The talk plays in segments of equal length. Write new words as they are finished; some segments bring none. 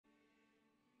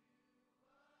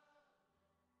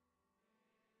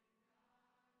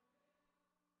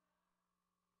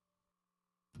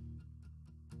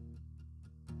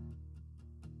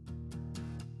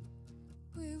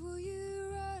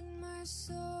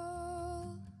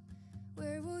soul,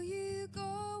 where will you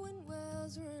go when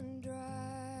wells run dry?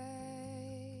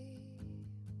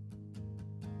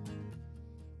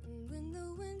 And when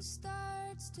the wind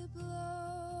starts to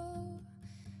blow,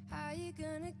 how you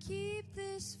gonna keep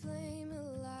this flame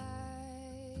alive?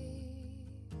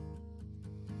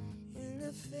 In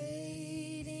the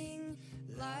fading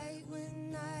light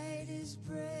when night is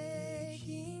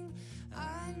breaking,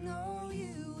 I know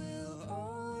you will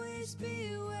always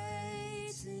be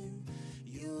waiting.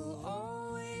 You'll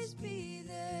always be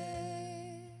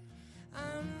there.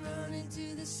 I'm running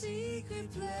to the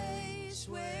secret place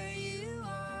where you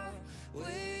are,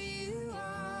 where you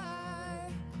are.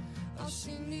 I'll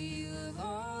sing to you of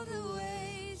all the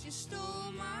ways you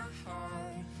stole my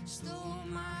heart, stole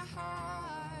my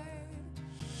heart.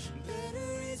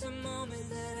 Better is a moment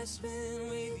that I spend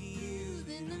with you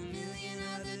than a million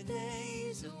other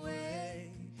days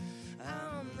away.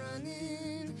 I'm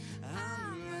running,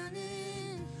 I'm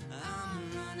running,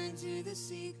 I'm running to the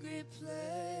secret place.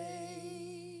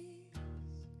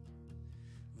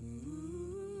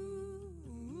 Ooh,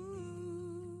 ooh,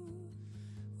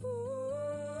 ooh,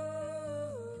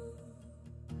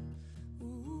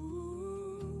 ooh,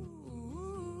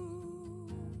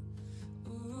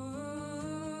 ooh.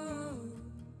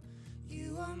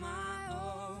 You are my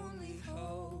only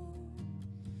hope.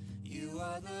 You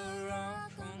are the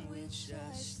rock on which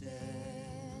I stand,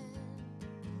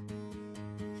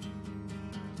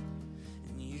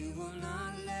 and you will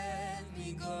not let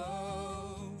me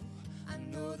go. I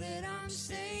know that I'm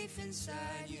safe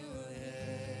inside your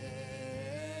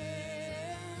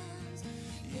hands.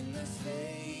 In the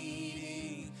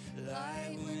fading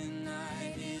light when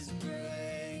night is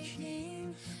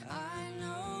breaking, I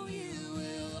know you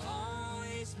will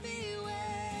always be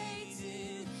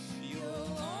waiting.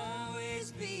 You'll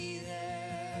always be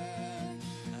there.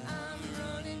 I'm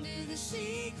running to the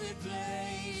secret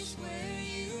place where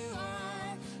you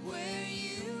are, where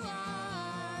you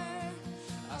are.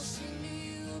 I'll sing to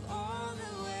you of all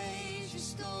the ways you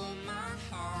stole my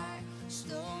heart,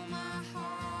 stole my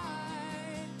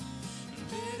heart.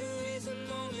 Better is a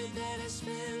moment that I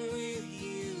spend with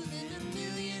you than a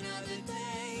million other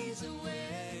days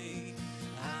away.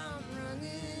 I'm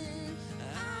running,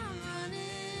 I'm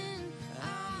running,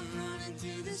 I'm running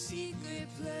to the secret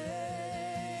place.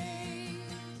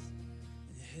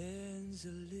 Hands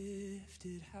are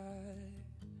lifted high,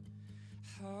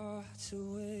 hearts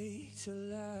awake to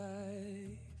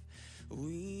life.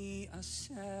 We are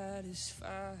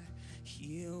satisfied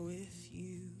here with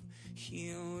you,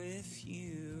 here with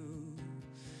you.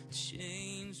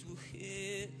 Chains will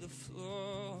hit the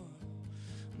floor,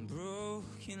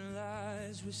 broken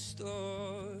lives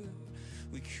restored.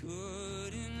 We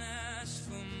couldn't ask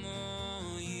for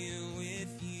more. Here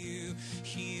with you,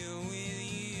 here with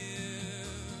you.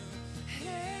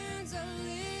 Hands are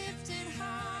lifted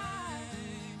high,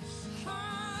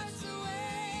 hearts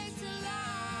awake to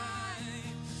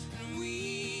life, and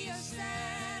we are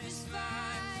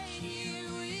satisfied here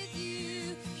with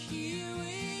you, here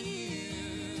with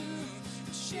you.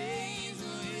 Chains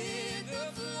will hit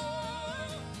the floor,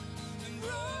 and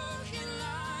broken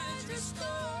lives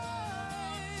restored.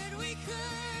 We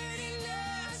couldn't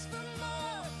ask for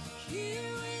more.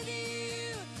 Here with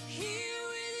you, here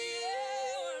with you.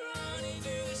 We're running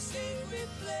to the secret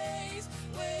place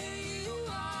where you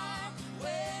are,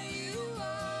 where you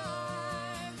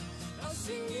are. I'll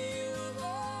sing you of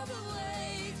all the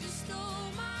ways you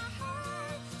stole my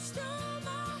heart, stole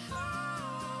my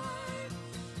heart.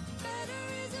 Better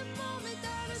is a moment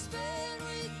that I spend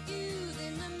with you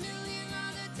than a million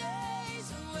other days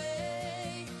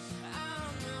away.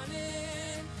 I'm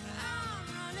running, I'm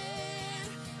running,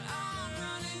 I'm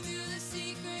running to the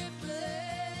secret place.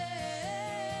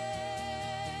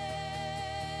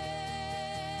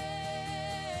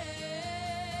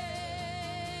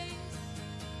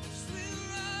 We're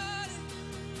running,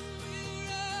 we're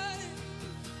running,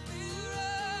 we're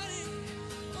running,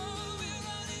 oh, we're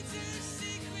running to the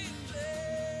secret place.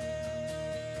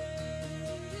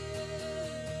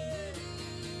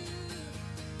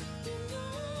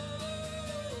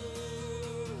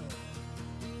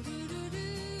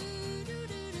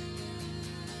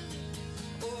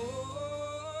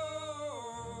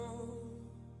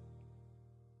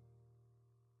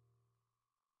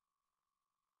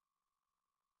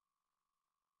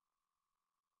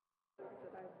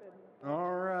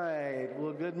 All right.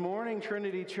 Well, good morning,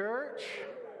 Trinity Church.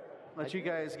 Let you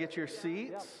guys get your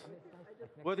seats.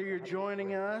 Whether you're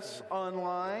joining us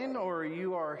online or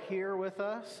you are here with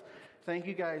us, thank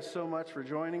you guys so much for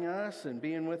joining us and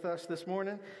being with us this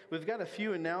morning. We've got a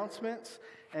few announcements.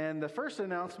 And the first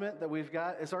announcement that we've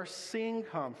got is our Sing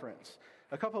Conference.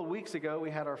 A couple of weeks ago, we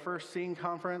had our first Sing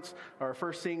Conference, our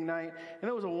first Sing Night, and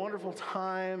it was a wonderful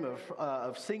time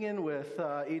of singing with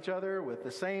each other, with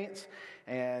the saints,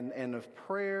 and of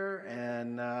prayer,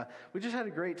 and we just had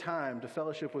a great time to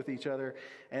fellowship with each other.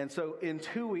 And so in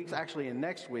 2 weeks, actually in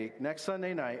next week, next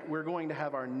Sunday night, we're going to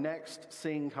have our next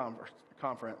Sing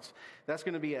Conference. That's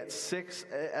going to be at 6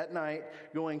 at night,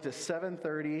 going to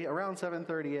 7:30, around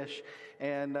 7:30-ish,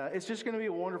 and it's just going to be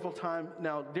a wonderful time.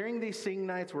 Now, during these Sing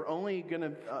Nights, we're only going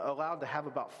to allowed to have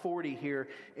about 40 here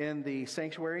in the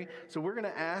sanctuary, so we're going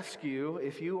to ask you,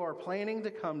 if you are planning to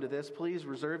come to this, please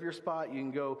reserve your spot. You can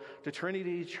go to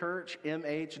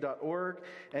trinitychurchmh.org,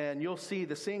 and you'll see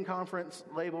the Sing Conference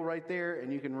label right there,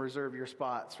 and you can reserve your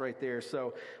spots right there.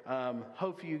 So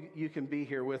hope you can be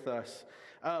here with us.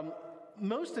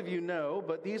 Most of you know,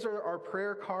 but these are our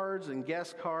prayer cards and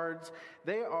guest cards.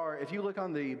 They are, if you look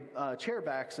on the chair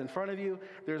backs in front of you,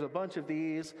 there's a bunch of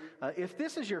these. If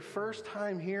this is your first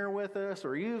time here with us,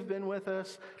 or you've been with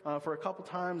us for a couple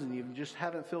times and you just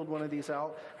haven't filled one of these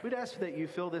out, we'd ask that you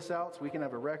fill this out so we can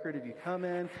have a record of you come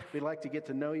in. We'd like to get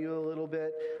to know you a little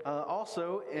bit.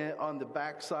 Also, on the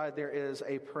back side, there is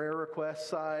a prayer request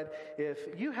side. If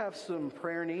you have some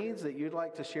prayer needs that you'd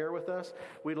like to share with us,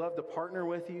 we'd love to partner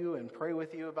with you and pray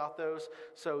with you about those.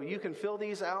 So you can fill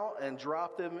these out and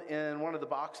drop them in one of the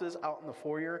boxes out in the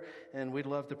foyer, and we'd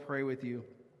love to pray with you.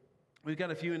 We've got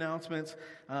a few announcements.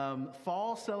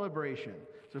 Fall celebration.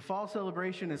 So fall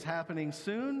celebration is happening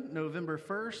soon, November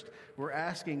 1st. We're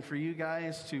asking for you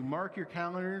guys to mark your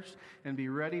calendars and be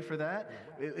ready for that.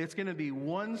 It's going to be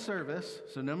one service.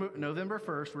 So November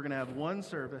 1st, we're going to have one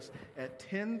service at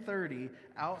 10:30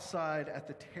 outside at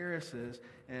the terraces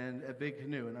and at Big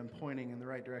Canoe. And I'm pointing in the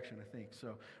right direction, I think.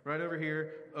 So right over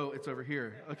here. Oh, it's over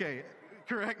here. Okay,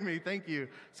 correct me. Thank you.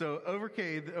 So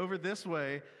over this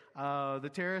way,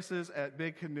 the terraces at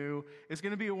Big Canoe. It's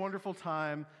going to be a wonderful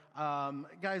time.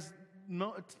 Guys,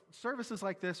 services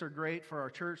like this are great for our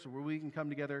church, where we can come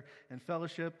together and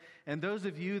fellowship. And those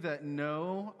of you that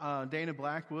know Dana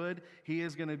Blackwood, he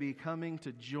is going to be coming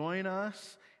to join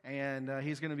us, and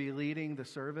he's going to be leading the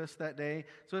service that day.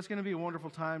 So it's going to be a wonderful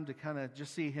time to kind of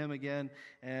just see him again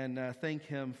and thank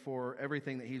him for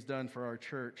everything that he's done for our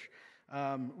church.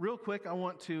 Real quick, I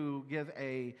want to give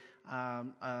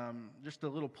just a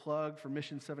little plug for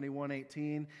Mission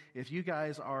 7118. If you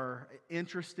guys are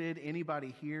interested,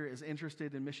 anybody here is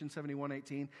interested in Mission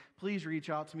 7118, please reach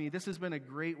out to me. This has been a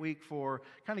great week for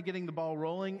kind of getting the ball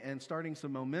rolling and starting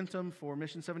some momentum for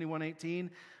Mission 7118.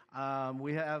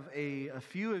 We have a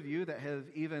few of you that have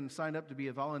even signed up to be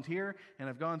a volunteer and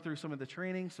have gone through some of the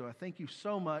training. So I thank you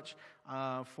so much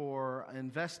for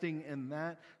investing in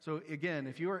that. So again,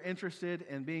 if you are interested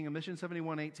in being a Mission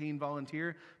 7118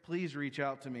 volunteer, please reach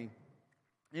out to me.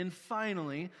 And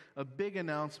finally, a big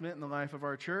announcement in the life of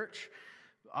our church.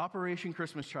 Operation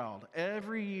Christmas Child.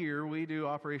 Every year we do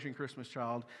Operation Christmas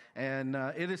Child, and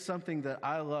it is something that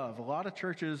I love. A lot of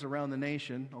churches around the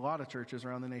nation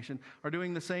are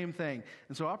doing the same thing.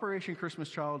 And so Operation Christmas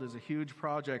Child is a huge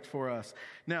project for us.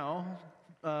 Now,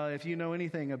 if you know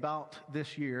anything about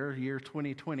this year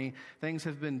 2020, things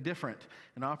have been different.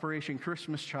 And Operation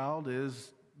Christmas Child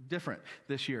is different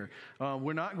this year.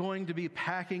 We're not going to be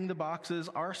packing the boxes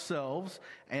ourselves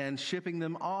and shipping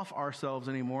them off ourselves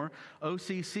anymore.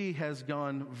 OCC has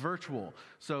gone virtual.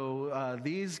 So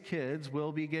these kids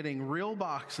will be getting real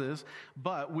boxes,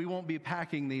 but we won't be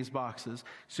packing these boxes.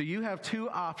 So you have two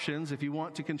options if you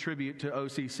want to contribute to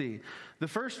OCC. The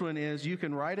first one is you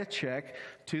can write a check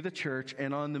to the church,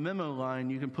 and on the memo line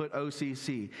you can put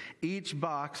OCC. Each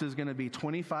box is going to be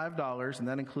 $25, and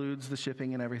that includes the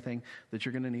shipping and everything that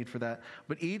you're going to need for that.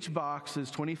 But each box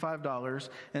is $25,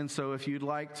 and so if you'd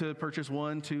like to purchase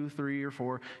 1, 2, 3, or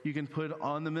 4, you can put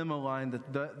on the memo line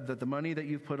that the money that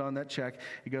you've put on that check,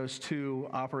 it goes to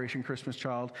Operation Christmas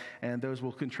Child, and those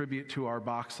will contribute to our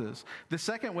boxes. The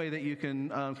second way that you can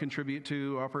contribute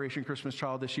to Operation Christmas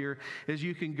Child this year is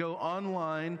you can go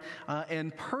online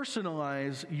and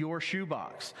personalize your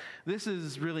shoebox. This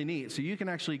is really neat. So you can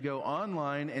actually go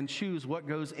online and choose what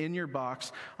goes in your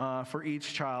box for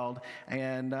each child,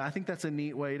 and I think that's a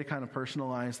neat way to kind of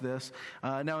personalize this.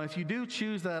 Now, if you do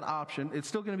choose that option, it's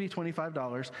still going to be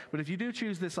 $25, but if you do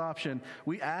choose this option,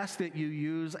 we ask that you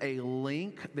use a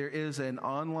link. There is an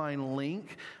online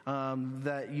link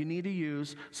that you need to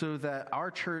use so that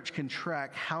our church can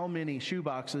track how many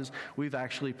shoeboxes we've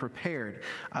actually prepared.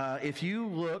 If you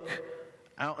look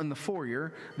out in the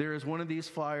foyer, there is one of these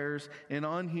flyers, and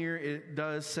on here it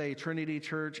does say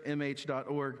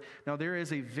trinitychurchmh.org. Now, there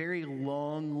is a very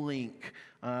long link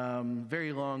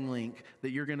very long link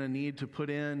that you're going to need to put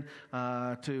in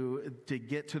to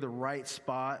get to the right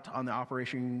spot on the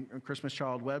Operation Christmas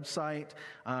Child website.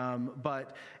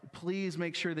 But please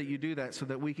make sure that you do that so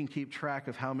that we can keep track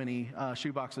of how many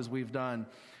shoeboxes we've done.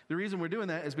 The reason we're doing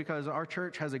that is because our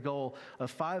church has a goal of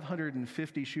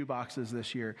 550 shoeboxes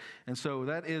this year. And so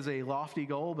that is a lofty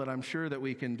goal, but I'm sure that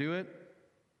we can do it.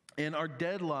 And our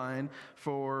deadline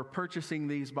for purchasing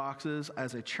these boxes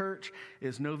as a church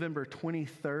is November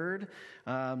 23rd.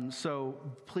 So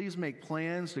please make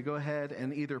plans to go ahead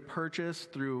and either purchase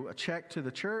through a check to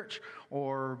the church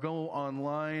or go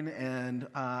online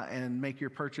and make your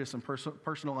purchase and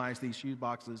personalize these shoe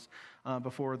boxes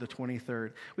before the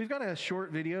 23rd. We've got a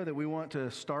short video that we want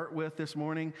to start with this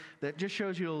morning that just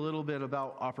shows you a little bit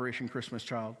about Operation Christmas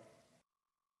Child.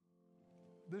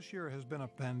 This year has been a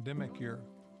pandemic year.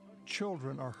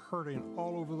 Children are hurting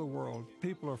all over the world.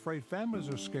 People are afraid. Families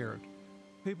are scared.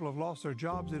 People have lost their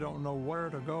jobs. They don't know where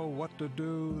to go, what to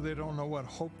do. They don't know what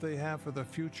hope they have for the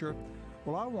future.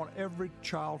 Well, I want every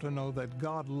child to know that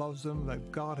God loves them,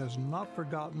 that God has not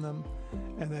forgotten them,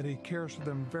 and that He cares for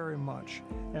them very much.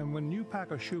 And when you pack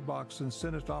a shoebox and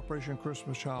send it to Operation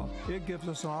Christmas Child, it gives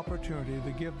us an opportunity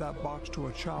to give that box to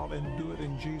a child and do it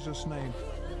in Jesus' name.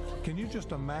 Can you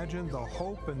just imagine the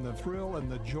hope and the thrill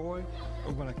and the joy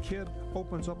of when a kid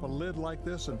opens up a lid like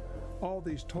this and all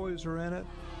these toys are in it?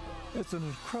 It's an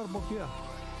incredible gift.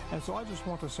 And so I just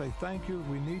want to say thank you.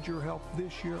 We need your help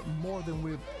this year more than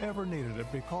we've ever needed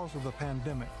it because of the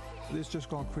pandemic. It's just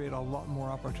going to create a lot more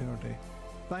opportunity.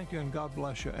 Thank you and God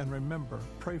bless you. And remember,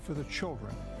 pray for the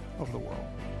children of the world.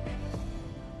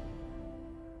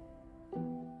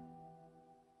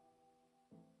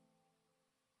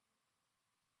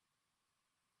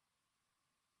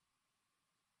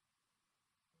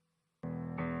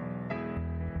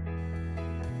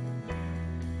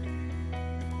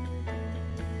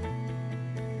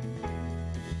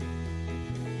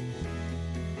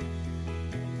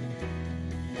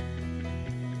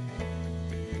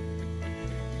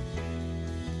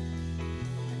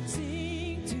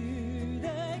 Sing to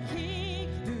the King.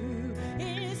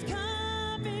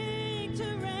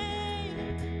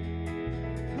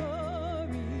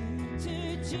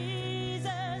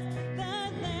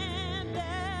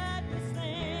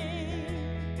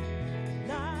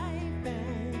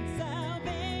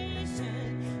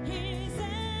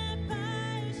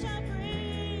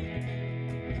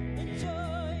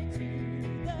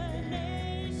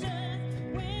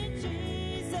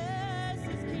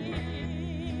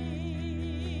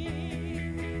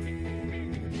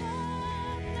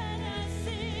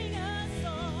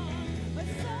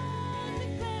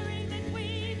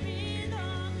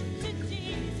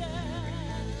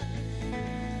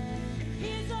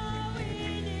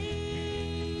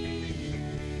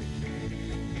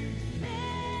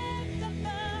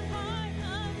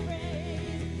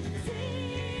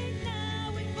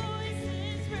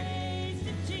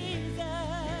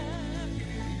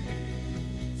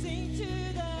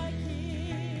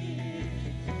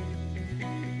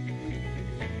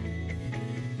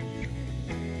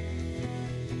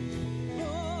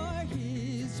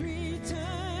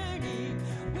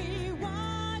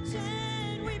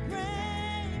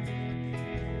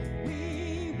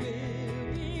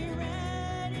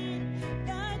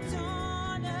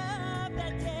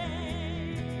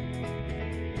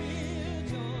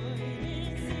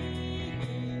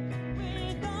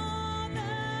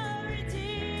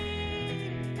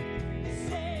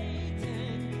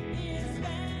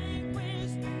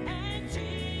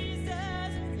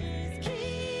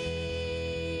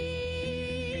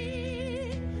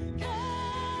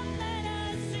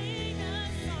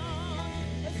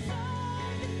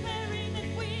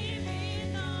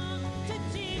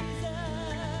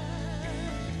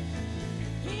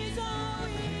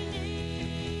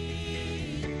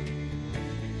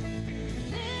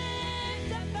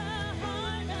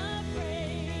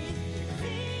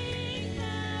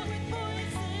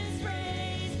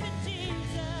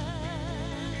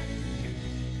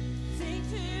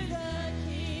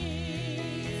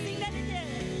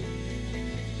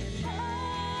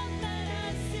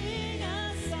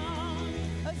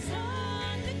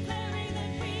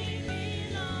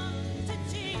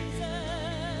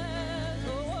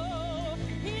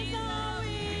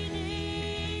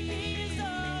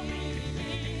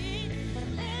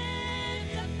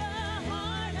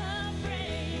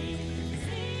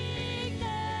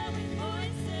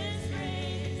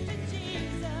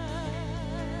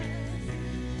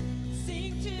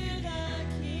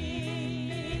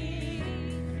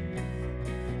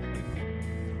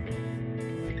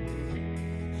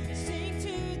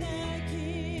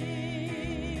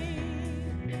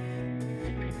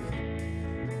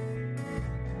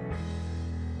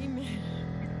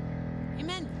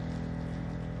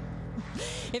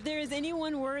 If there is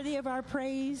anyone worthy of our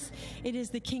praise, it is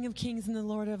the King of Kings and the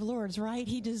Lord of Lords, right?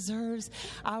 He deserves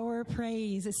our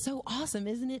praise. It's so awesome,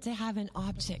 isn't it, to have an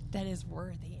object that is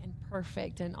worthy and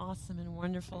perfect and awesome and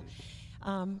wonderful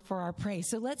for our praise.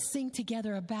 So let's sing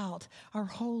together about our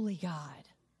holy God.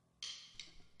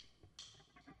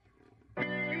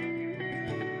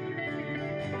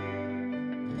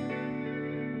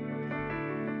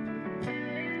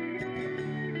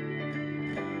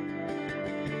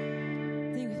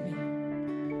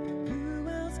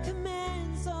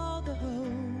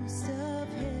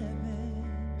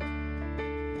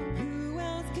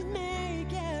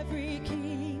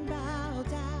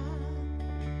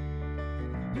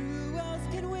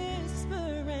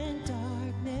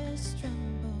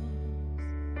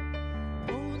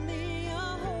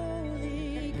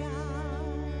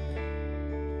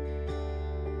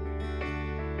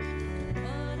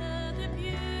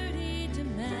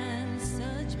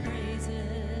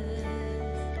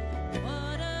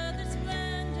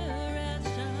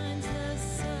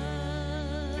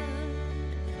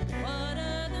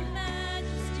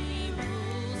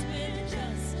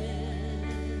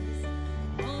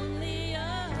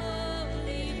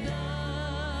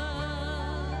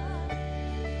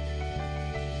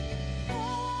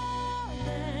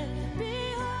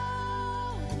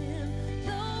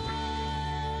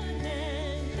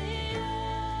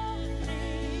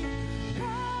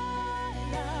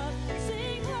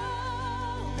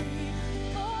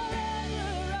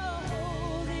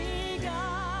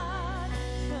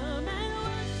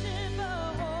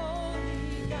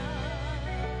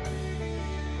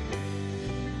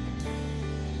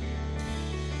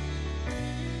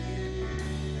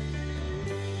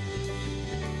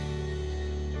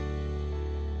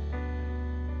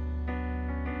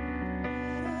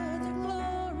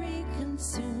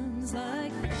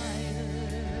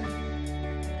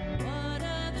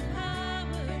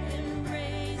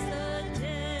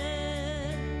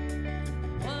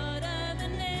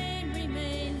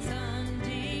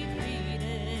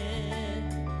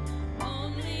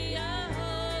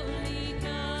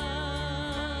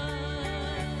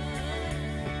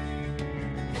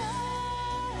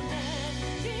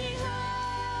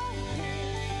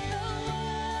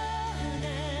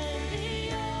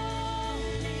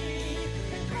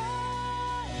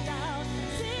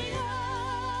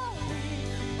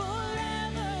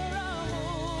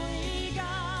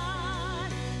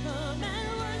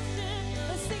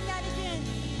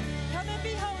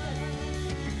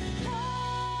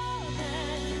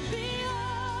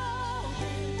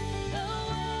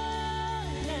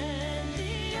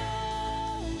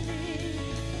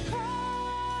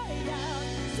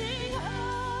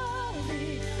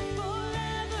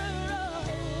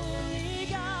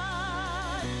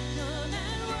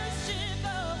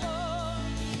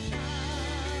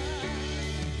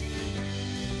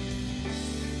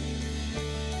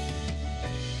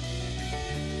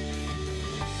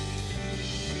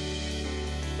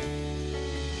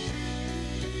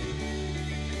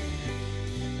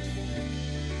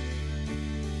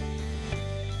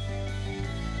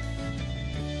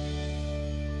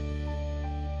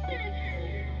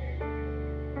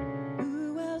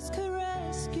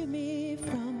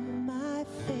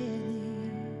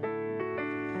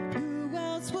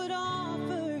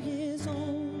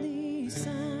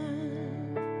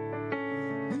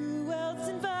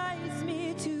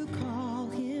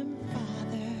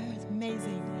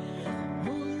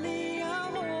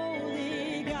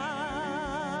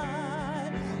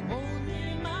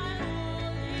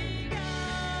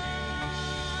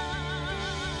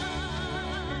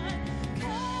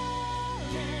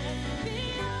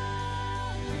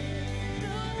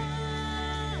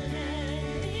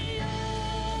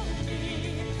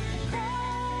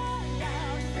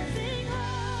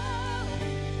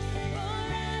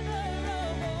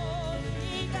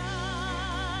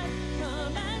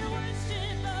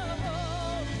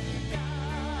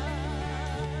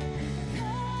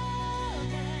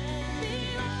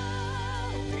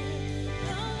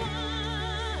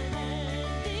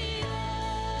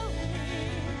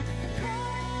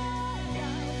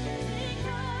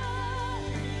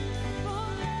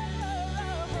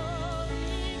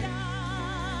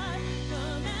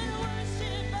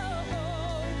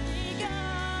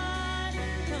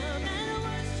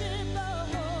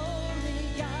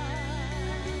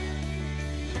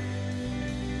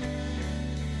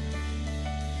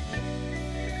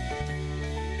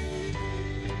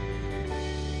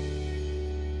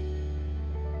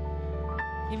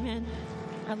 Amen.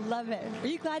 I love it. Are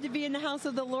you glad to be in the house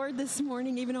of the Lord this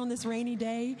morning, even on this rainy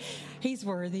day? He's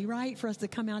worthy, right, for us to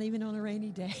come out even on a rainy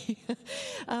day.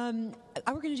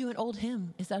 we're going to do an old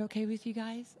hymn. Is that okay with you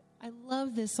guys? I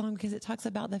love this song because it talks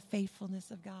about the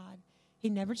faithfulness of God. He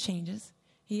never changes.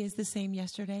 He is the same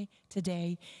yesterday,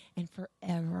 today, and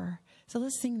forever. So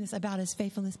let's sing this about his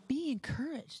faithfulness. Be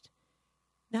encouraged.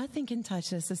 Nothing can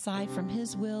touch us aside from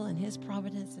his will and his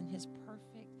providence and his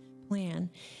perfect plan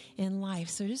in life.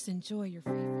 So just enjoy your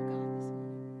faithful God this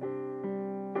morning.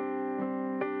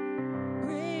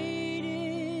 Great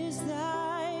is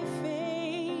thy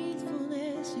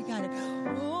faithfulness. You got it.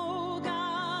 Oh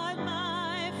God,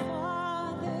 my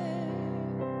Father,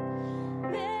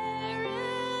 there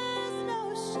is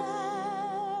no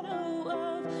shadow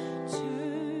of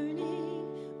turning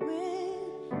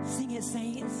with. Sing it,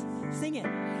 saints. Sing it.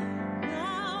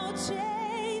 Now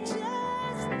changes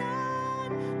not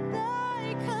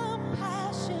thy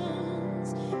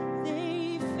compassions,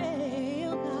 they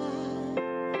fail not.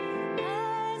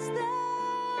 As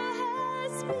thou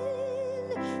hast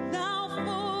been, thou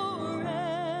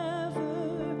forever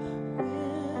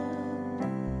wilt.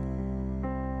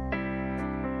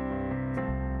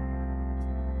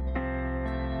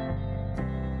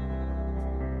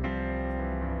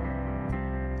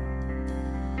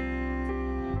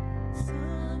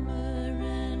 Summer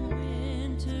and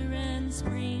winter and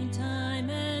springtime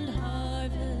and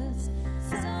harvest,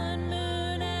 sun,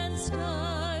 moon, and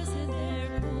stars in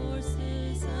their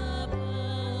courses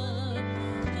above,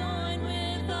 join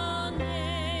with all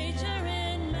nature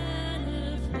in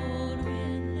manifold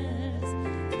witness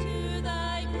to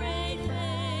thy great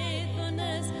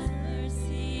faithfulness,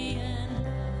 mercy, and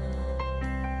love.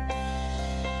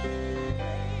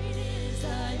 Great is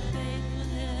thy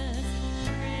faithfulness,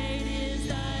 great is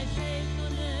thy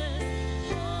faithfulness.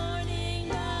 Morning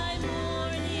by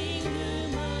morning, new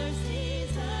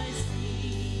mercies I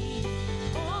see.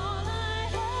 All I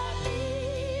have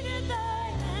needed, thy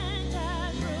hand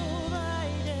hath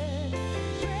provided.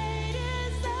 Great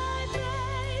is thy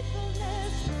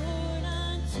faithfulness, Lord,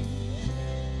 unto me.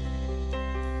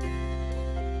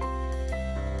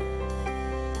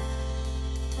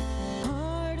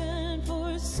 Pardon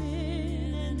for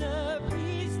sin and the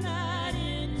peace that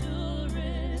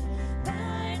endureth,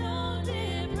 thine own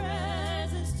dear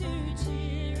presence to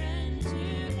cheer and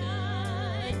to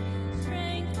guide,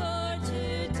 strength for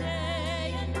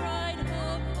today and bright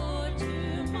hope for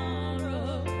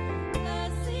tomorrow,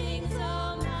 blessings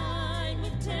all mine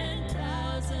with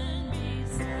 10,000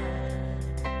 beside.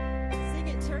 Sing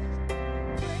it, church.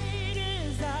 Great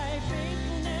is thy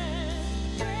faithfulness,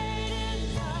 great is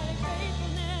thy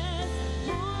faithfulness.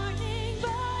 Morning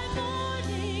by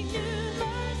morning, new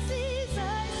mercies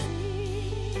I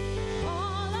see.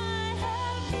 All I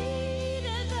have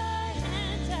needed, thy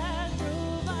hand hath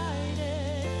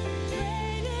provided.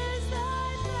 Great is thy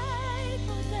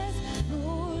faithfulness,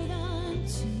 Lord,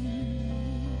 unto me.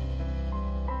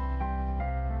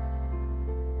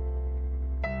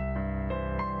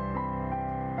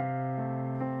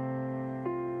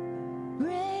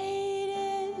 Great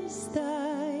is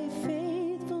thy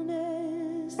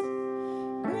faithfulness,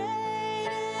 great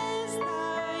is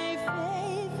thy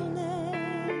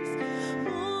faithfulness.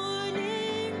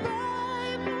 Morning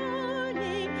by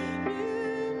morning,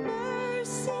 new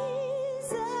mercies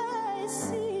I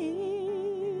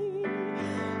see.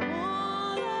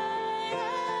 All I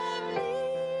have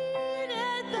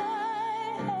needed, thy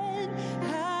hand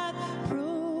hath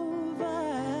provided.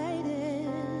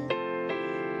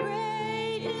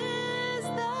 Great is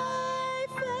thy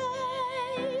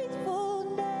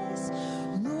faithfulness,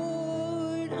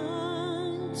 Lord,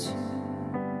 unto me.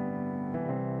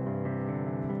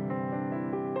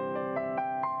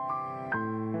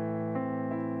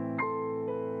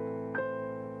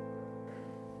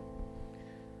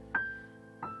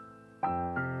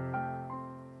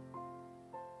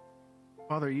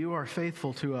 Father, you are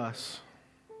faithful to us,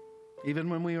 even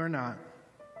when we are not.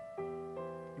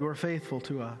 You are faithful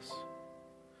to us.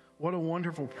 What a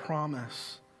wonderful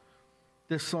promise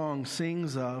this song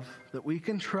sings of, that we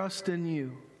can trust in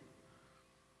you.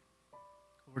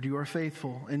 Lord, you are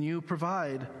faithful, and you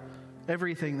provide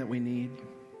everything that we need.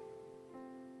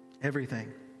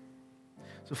 Everything.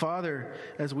 So, Father,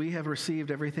 as we have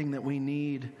received everything that we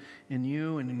need in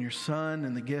you and in your Son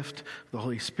and the gift of the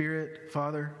Holy Spirit,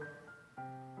 Father,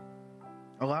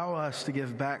 allow us to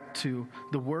give back to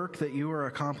the work that you are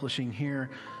accomplishing here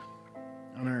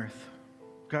on earth.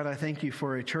 God, I thank you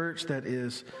for a church that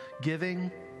is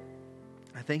giving.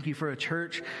 I thank you for a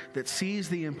church that sees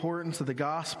the importance of the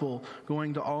gospel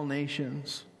going to all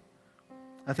nations.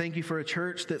 I thank you for a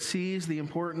church that sees the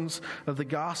importance of the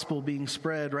gospel being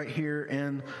spread right here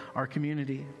in our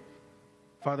community.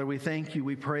 Father, we thank you,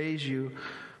 we praise you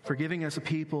for giving us a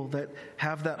people that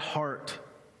have that heart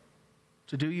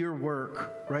to do your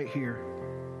work right here.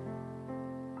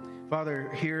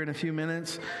 Father, here in a few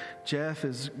minutes, Jeff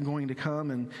is going to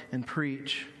come and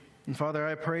preach. And Father,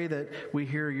 I pray that we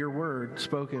hear your word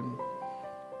spoken.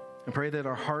 I pray that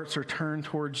our hearts are turned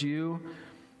towards you.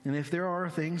 And if there are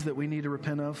things that we need to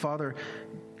repent of, Father,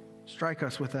 strike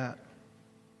us with that.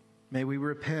 May we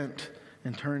repent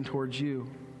and turn towards you.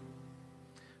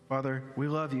 Father, we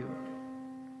love you.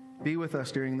 Be with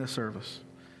us during this service.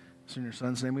 It's in your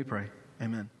Son's name we pray.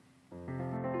 Amen.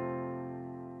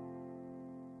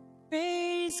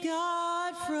 Praise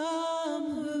God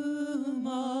from whom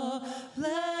all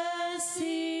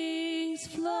blessings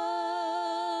flow.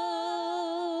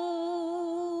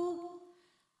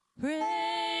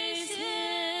 Praise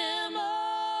him,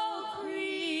 all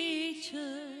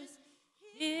creatures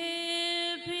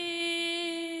here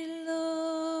below.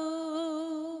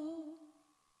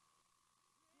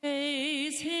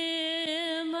 Praise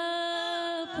him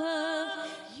above,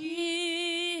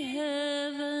 ye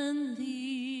heavenly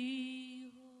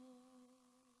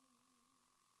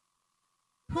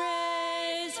hosts.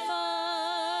 Praise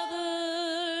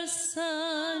Father,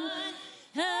 Son,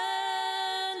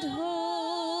 and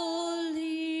Holy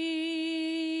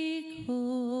Ghost.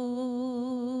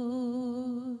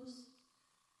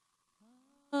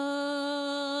 Amen.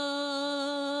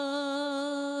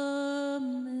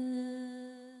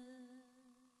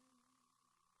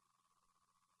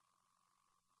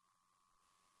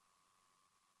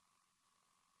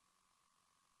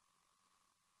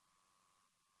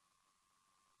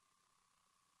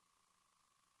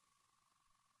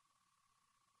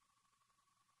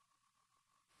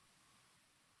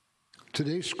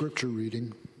 Today's scripture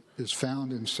reading is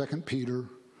found in 2 Peter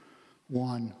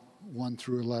 1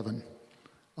 through 11.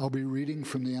 I'll be reading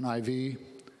from the NIV.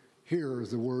 Hear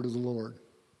the word of the Lord.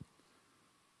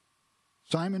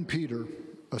 Simon Peter,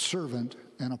 a servant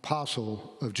and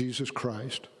apostle of Jesus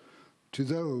Christ, to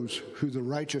those who the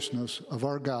righteousness of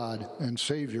our God and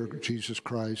Savior Jesus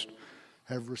Christ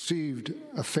have received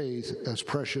a faith as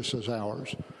precious as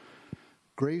ours.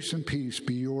 Grace and peace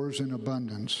be yours in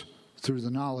abundance through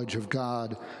the knowledge of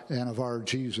God and of our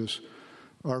Jesus,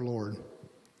 our Lord.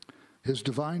 His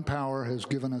divine power has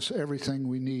given us everything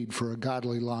we need for a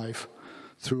godly life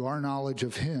through our knowledge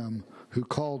of him who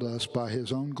called us by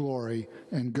his own glory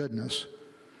and goodness.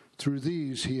 Through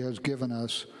these he has given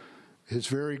us his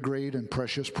very great and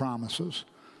precious promises,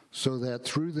 so that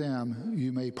through them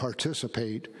you may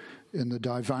participate in the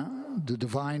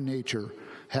divine nature,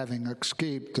 having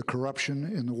escaped the corruption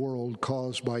in the world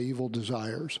caused by evil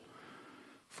desires.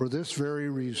 For this very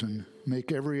reason,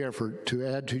 make every effort to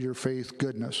add to your faith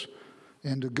goodness,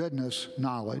 and to goodness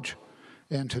knowledge,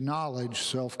 and to knowledge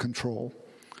self-control,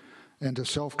 and to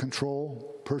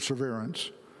self-control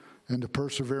perseverance, and to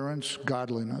perseverance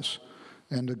godliness,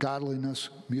 and to godliness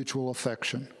mutual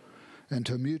affection, and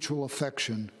to mutual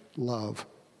affection love.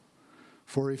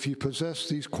 For if you possess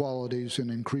these qualities in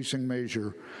increasing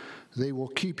measure, they will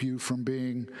keep you from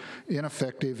being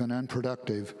ineffective and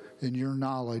unproductive in your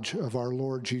knowledge of our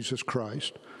Lord Jesus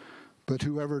Christ. But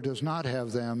whoever does not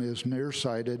have them is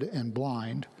nearsighted and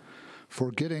blind,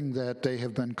 forgetting that they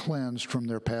have been cleansed from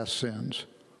their past sins.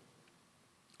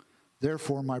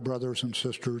 Therefore, my brothers and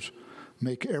sisters,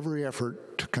 make every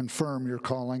effort to confirm your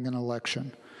calling and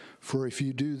election. For if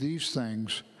you do these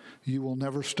things, you will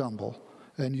never stumble,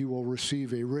 and you will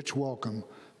receive a rich welcome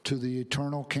to the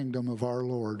eternal kingdom of our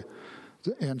Lord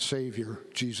and Savior,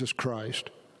 Jesus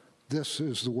Christ. This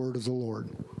is the word of the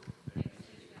Lord.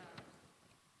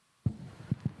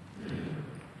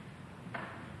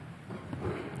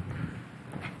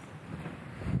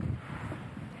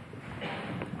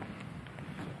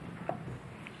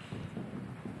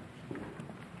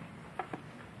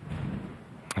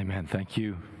 Amen. Thank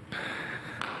you.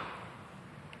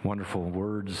 Wonderful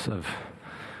words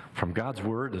from God's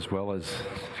Word, as well as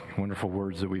wonderful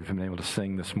words that we've been able to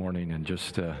sing this morning, and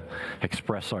just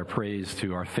express our praise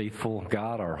to our faithful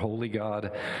God, our holy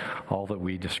God, all that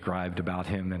we described about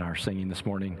him in our singing this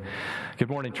morning. Good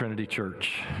morning, Trinity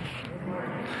Church.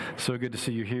 So good to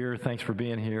see you here. Thanks for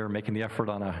being here, making the effort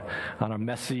on a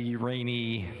messy,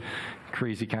 rainy,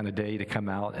 crazy kind of day to come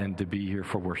out and to be here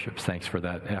for worship. Thanks for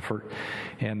that effort.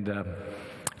 And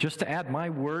just to add my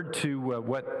word to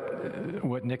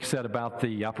what Nick said about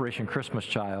the Operation Christmas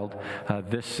Child,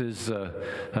 this is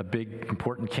a big,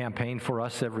 important campaign for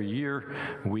us every year.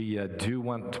 We do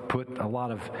want to put a lot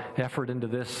of effort into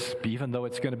this, even though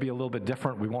it's going to be a little bit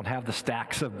different. We won't have the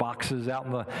stacks of boxes out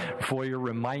in the foyer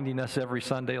reminding us every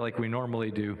Sunday like we normally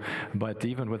do. But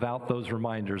even without those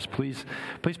reminders, please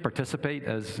participate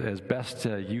as best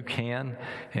you can.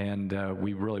 And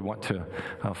we really want to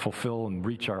fulfill and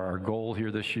reach our goal here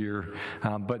this year.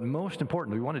 But most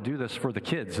importantly, we want to do this for the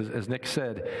kids. As Nick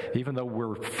said, even though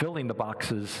we're filling the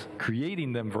boxes,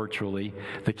 creating them virtually,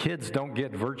 the kids don't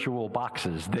get virtual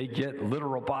boxes. They get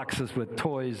literal boxes with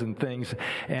toys and things,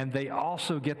 and they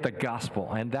also get the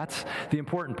gospel. And that's the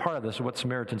important part of this, what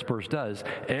Samaritan's Purse does.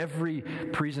 Every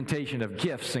presentation of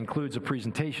gifts includes a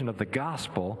presentation of the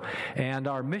gospel, and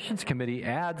our missions committee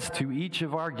adds to each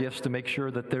of our gifts to make sure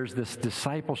that there's this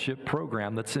discipleship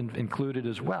program that's included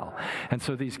as well. And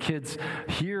so these kids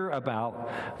hear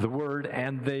about the word,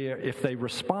 and if they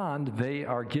respond, they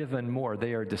are given more.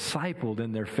 They are discipled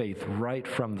in their faith right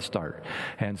from the start.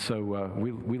 And so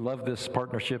we love this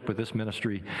partnership with this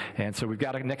ministry. And so we've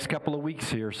got a next couple of weeks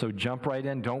here, so jump right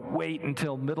in. Don't wait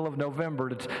until middle of November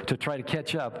to try to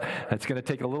catch up. It's going to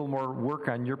take a little more work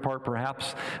on your part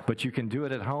perhaps, but you can do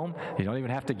it at home. You don't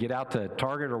even have to get out to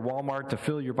Target or Walmart to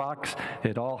fill your box.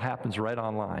 It all happens right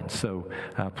online. So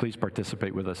please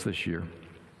participate with us this year.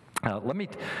 Let me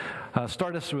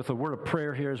start us with a word of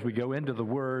prayer here as we go into the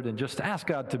Word, and just ask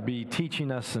God to be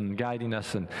teaching us and guiding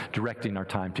us and directing our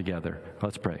time together.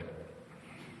 Let's pray.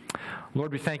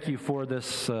 Lord, we thank you for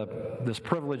this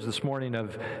privilege this morning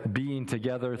of being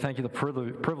together. Thank you for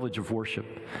the privilege of worship.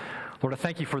 Lord, I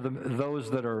thank you for those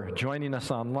that are joining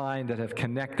us online, that have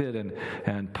connected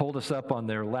and pulled us up on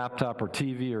their laptop or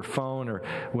TV or phone or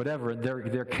whatever.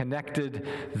 They're connected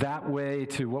that way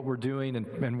to what we're doing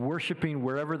and worshiping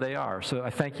wherever they are. So I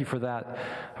thank you for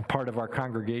that part of our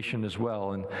congregation as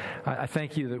well. And I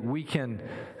thank you that we can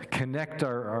connect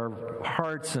our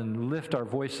hearts and lift our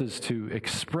voices to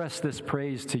express this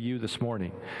praise to you this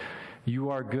morning. You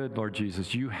are good, Lord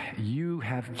Jesus. You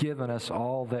have given us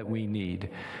all that we need.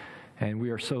 And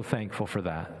we are so thankful for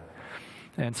that.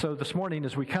 And so this morning,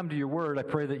 as we come to your word, I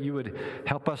pray that you would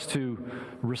help us to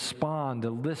respond, to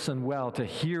listen well, to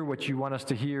hear what you want us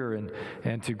to hear,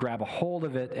 and to grab a hold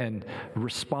of it and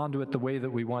respond to it the way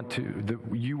that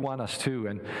you want us to.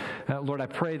 And Lord, I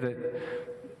pray that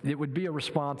it would be a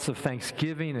response of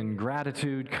thanksgiving and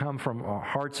gratitude come from our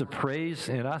hearts of praise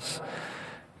in us,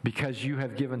 because you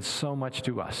have given so much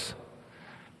to us.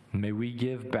 May we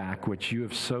give back what you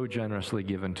have so generously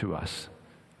given to us.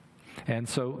 And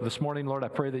so this morning, Lord, I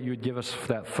pray that you would give us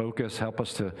that focus, help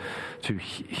us to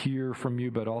hear from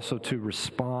you, but also to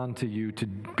respond to you, to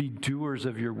be doers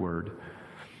of your word.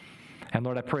 And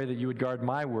Lord, I pray that you would guard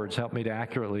my words, help me to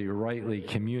accurately, rightly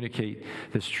communicate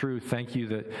this truth. Thank you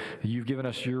that you've given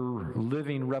us your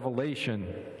living revelation,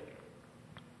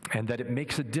 and that it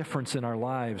makes a difference in our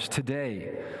lives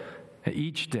today,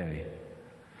 each day.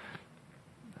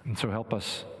 And so help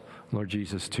us, Lord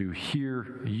Jesus, to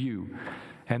hear you.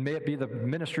 And may it be the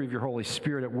ministry of your Holy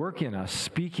Spirit at work in us,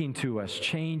 speaking to us,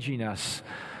 changing us,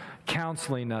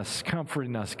 counseling us,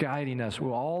 comforting us, guiding us.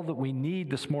 Well, all that we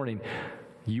need this morning,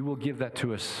 you will give that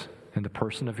to us in the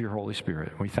person of your Holy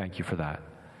Spirit. We thank you for that.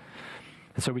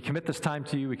 And so we commit this time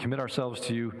to you. We commit ourselves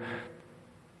to you.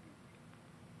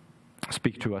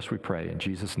 Speak to us, we pray, in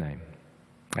Jesus' name.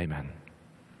 Amen.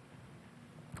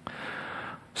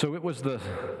 So it was the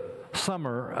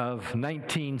summer of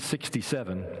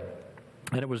 1967,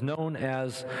 and it was known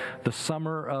as the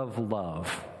Summer of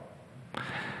Love.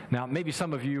 Now, maybe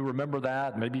some of you remember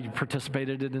that. Maybe you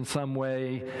participated in it in some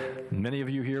way. Many of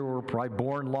you here were probably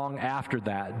born long after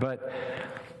that. But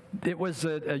it was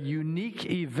a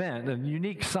unique event, a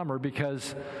unique summer,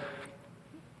 because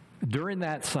during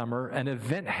that summer, an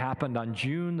event happened on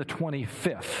June the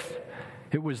 25th.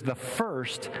 It was the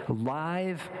first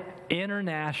live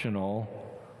international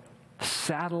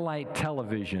satellite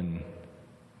television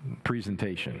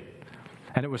presentation,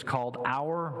 and it was called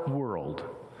Our World.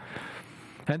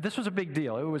 And this was a big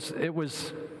deal. It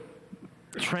was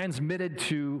transmitted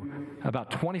to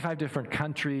about 25 different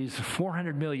countries,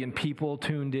 400 million people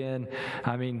tuned in.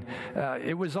 I mean,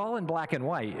 it was all in black and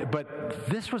white, but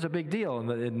this was a big deal in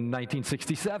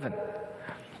 1967.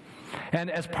 And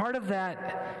as part of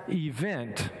that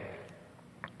event,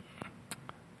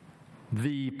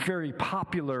 the very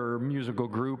popular musical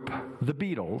group, the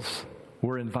Beatles,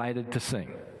 were invited to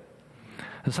sing.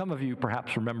 And some of you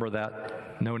perhaps remember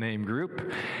that no-name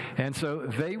group. And so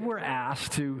they were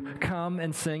asked to come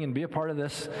and sing and be a part of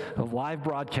this live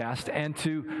broadcast and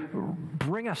to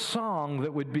bring a song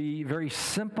that would be very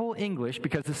simple English,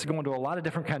 because this is going to a lot of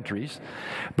different countries,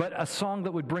 but a song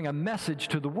that would bring a message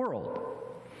to the world.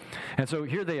 And so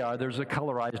here they are. There's a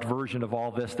colorized version of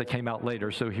all this that came out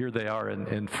later. So here they are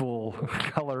in full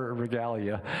color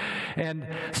regalia. And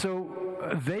so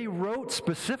they wrote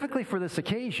specifically for this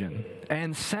occasion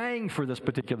and sang for this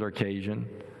particular occasion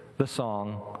the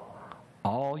song,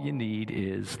 All You Need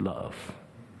Is Love.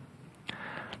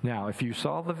 Now, if you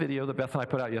saw the video that Beth and I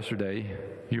put out yesterday,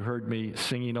 you heard me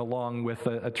singing along with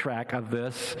a track of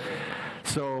this.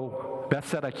 So Beth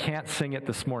said I can't sing it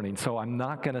this morning, so I'm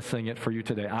not going to sing it for you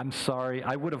today. I'm sorry.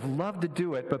 I would have loved to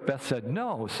do it, but Beth said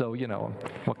no, so,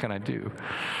 what can I do?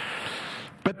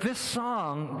 But this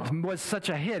song was such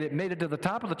a hit. It made it to the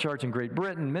top of the charts in Great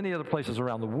Britain, many other places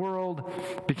around the world,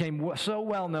 became so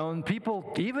well known.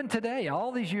 People, even today,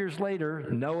 all these years later,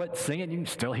 know it, sing it. You can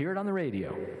still hear it on the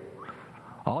radio.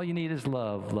 All you need is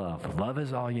love, love. Love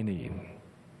is all you need.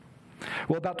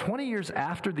 Well, about 20 years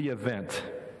after the event,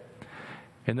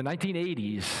 in the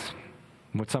 1980s,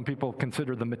 what some people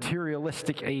consider the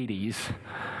materialistic 80s,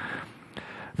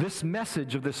 this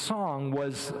message of this song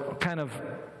was kind of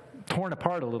torn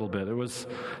apart a little bit.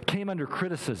 Came under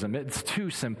criticism. It's too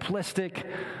simplistic.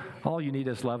 All you need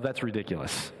is love. That's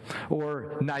ridiculous.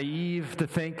 Or naive to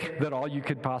think that all you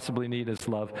could possibly need is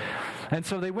love. And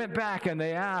so they went back and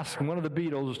they asked one of the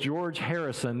Beatles, George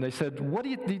Harrison, they said,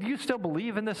 do you still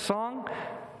believe in this song?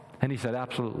 And he said,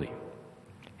 absolutely.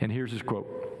 And here's his quote.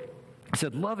 He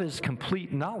said, love is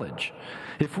complete knowledge.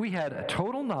 If we had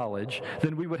total knowledge,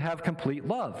 then we would have complete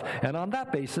love. And on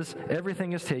that basis,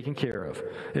 everything is taken care of.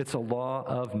 It's a law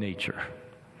of nature.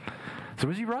 So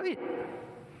is he right?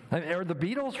 Are the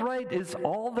Beatles right? Is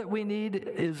all that we need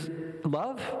is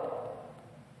love?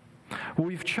 Well,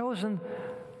 we've chosen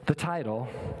the title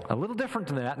a little different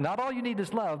than that. Not all you need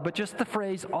is love, but just the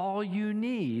phrase, all you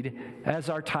need, as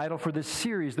our title for this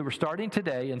series that we're starting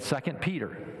today in 2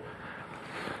 Peter.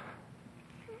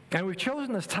 And we've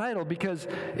chosen this title because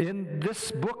in this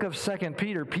book of 2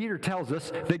 Peter, Peter tells us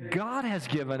that God has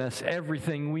given us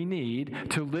everything we need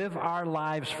to live our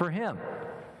lives for Him.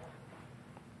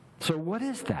 So what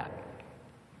is that?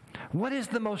 What is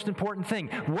the most important thing?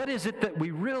 What is it that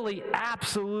we really,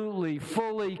 absolutely,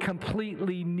 fully,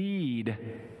 completely need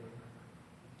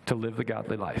to live the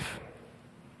godly life?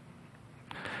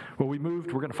 Well, we're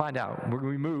going to find out.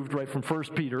 We moved right from 1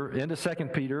 Peter into 2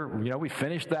 Peter. We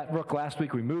finished that book last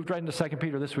week. We moved right into 2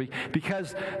 Peter this week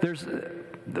because there's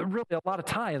really a lot of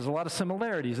ties, a lot of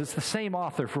similarities. It's the same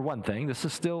author, for one thing. This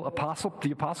is still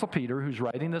the Apostle Peter who's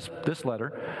writing this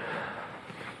letter.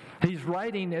 He's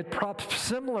writing at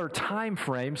similar time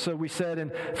frame. So we said in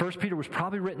 1 Peter was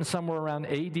probably written somewhere around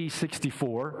AD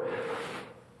 64.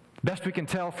 Best we can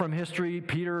tell from history,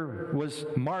 Peter was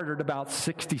martyred about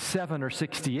 67 or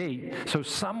 68. So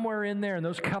somewhere in there, in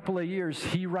those couple of years,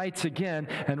 he writes again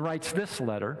and writes this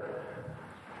letter.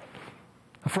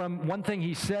 From one thing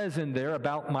he says in there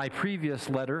about my previous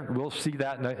letter, we'll see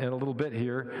that in a little bit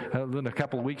here, in a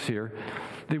couple of weeks here,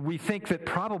 that we think that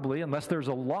probably, unless there's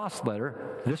a lost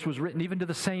letter, this was written even to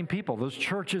the same people. Those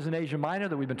churches in Asia Minor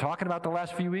that we've been talking about the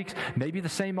last few weeks, maybe the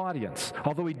same audience,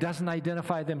 although he doesn't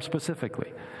identify them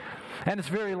specifically. And it's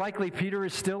very likely Peter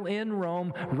is still in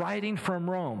Rome, writing from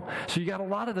Rome. So you got a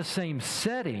lot of the same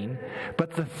setting,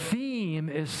 but the theme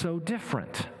is so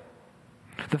different.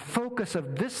 The focus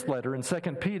of this letter in 2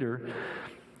 Peter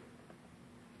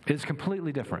is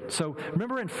completely different. So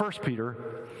remember in 1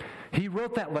 Peter, he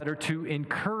wrote that letter to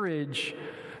encourage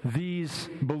these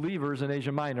believers in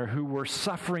Asia Minor who were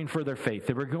suffering for their faith.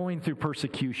 They were going through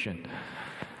persecution.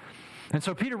 And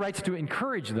so Peter writes to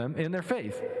encourage them in their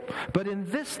faith. But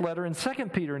in this letter, in 2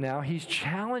 Peter now, he's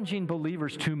challenging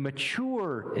believers to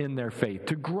mature in their faith,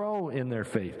 to grow in their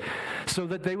faith, so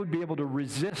that they would be able to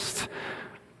resist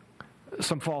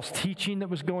some false teaching that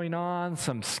was going on,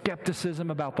 some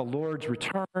skepticism about the Lord's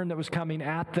return that was coming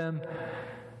at them.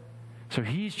 So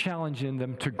he's challenging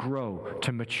them to grow,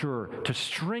 to mature, to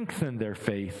strengthen their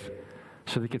faith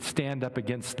so they could stand up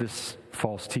against this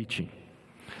false teaching.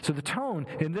 So the tone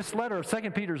in this letter of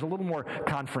 2 Peter is a little more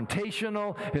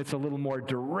confrontational, it's a little more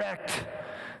direct,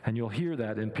 and you'll hear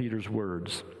that in Peter's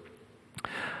words.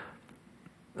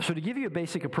 So to give you a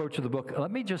basic approach to the book, let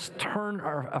me just turn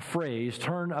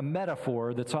a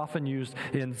metaphor that's often used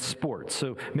in sports.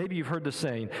 So maybe you've heard the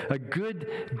saying, a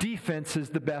good defense is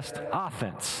the best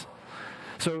offense.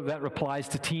 So that applies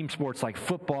to team sports like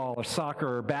football or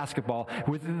soccer or basketball.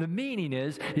 The meaning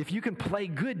is, if you can play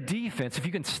good defense, if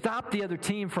you can stop the other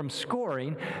team from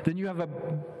scoring, then you have a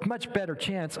much better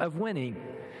chance of winning,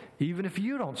 even if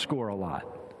you don't score a lot.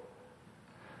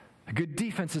 A good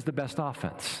defense is the best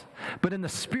offense. But in the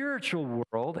spiritual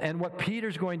world, and what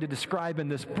Peter's going to describe in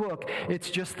this book,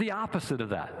 it's just the opposite of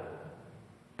that.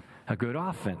 A good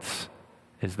offense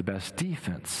is the best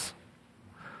defense.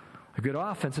 A good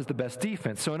offense is the best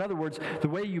defense. So in other words, the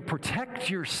way you protect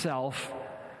yourself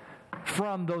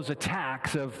from those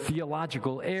attacks of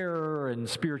theological error and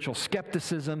spiritual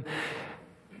skepticism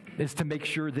is to make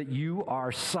sure that you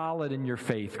are solid in your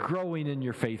faith, growing in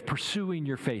your faith, pursuing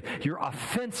your faith. You're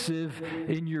offensive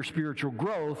in your spiritual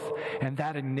growth, and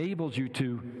that enables you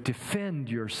to defend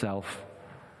yourself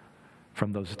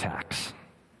from those attacks.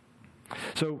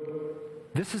 So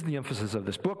this is the emphasis of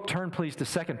this book. Turn, please, to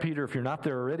 2 Peter if you're not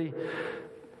there already.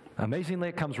 Amazingly,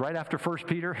 it comes right after 1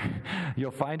 Peter. You'll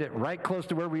find it right close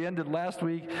to where we ended last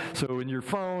week. So in your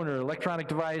phone or electronic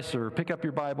device, or pick up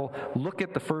your Bible, look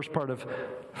at the first part of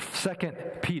 2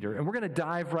 Peter. And we're going to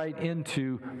dive right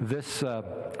into this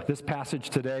passage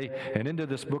today and into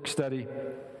this book study.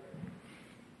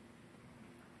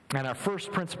 And our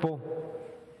first principle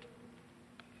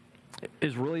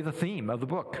is really the theme of the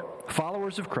book.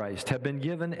 Followers of Christ have been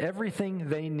given everything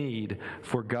they need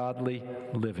for godly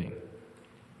living.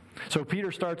 So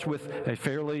Peter starts with a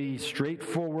fairly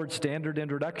straightforward standard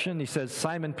introduction. He says,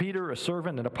 Simon Peter, a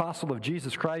servant and apostle of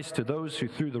Jesus Christ, to those who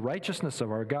through the righteousness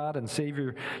of our God and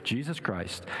Savior Jesus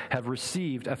Christ have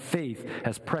received a faith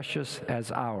as precious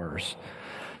as ours.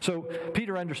 So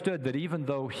Peter understood that even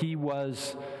though he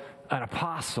was an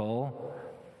apostle,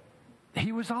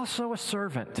 he was also a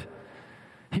servant.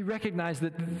 He recognized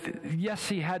that, yes,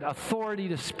 he had authority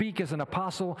to speak as an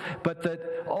apostle, but that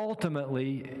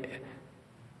ultimately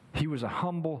he was a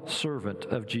humble servant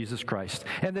of Jesus Christ,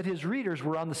 and that his readers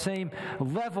were on the same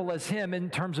level as him in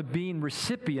terms of being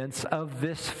recipients of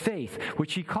this faith,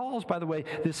 which he calls, by the way,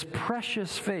 this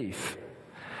precious faith.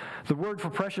 The word for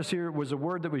precious here was a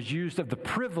word that was used of the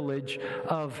privilege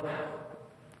of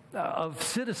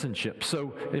citizenship.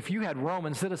 So if you had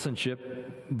Roman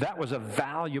citizenship, that was a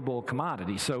valuable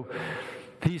commodity. So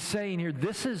he's saying here,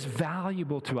 this is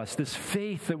valuable to us. This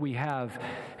faith that we have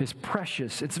is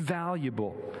precious. It's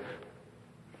valuable.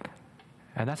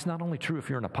 And that's not only true if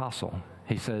you're an apostle.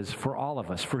 He says, for all of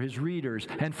us, for his readers,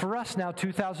 and for us now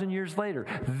 2,000 years later,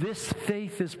 this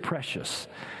faith is precious.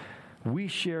 We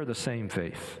share the same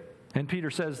faith. And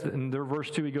Peter says in verse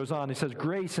 2, he goes on, he says,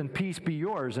 grace and peace be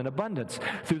yours in abundance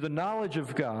through the knowledge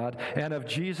of God and of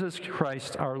Jesus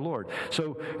Christ our Lord.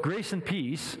 So grace and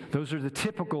peace, those are the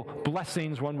typical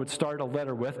blessings one would start a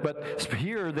letter with, but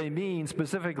here they mean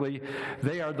specifically,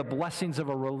 they are the blessings of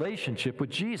a relationship with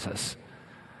Jesus.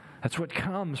 That's what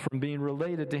comes from being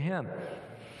related to him.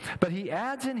 But he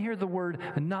adds in here the word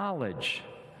knowledge.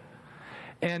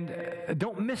 And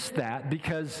don't miss that,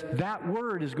 because that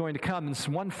word is going to come in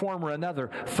one form or another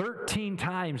 13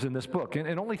 times in this book.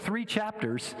 In only 3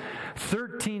 chapters,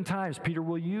 13 times Peter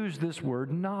will use this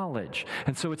word knowledge.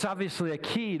 And so it's obviously a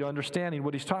key to understanding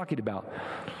what he's talking about.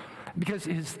 Because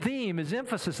his theme, his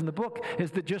emphasis in the book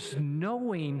is that just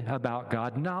knowing about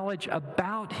God, knowledge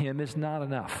about him is not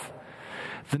enough.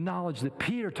 The knowledge that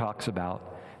Peter talks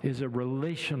about is a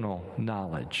relational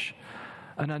knowledge,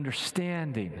 an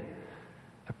understanding,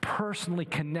 a personal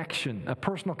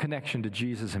connection to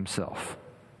Jesus himself.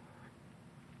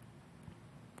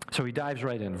 So he dives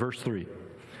right in, verse 3.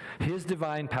 His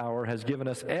divine power has given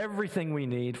us everything we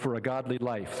need for a godly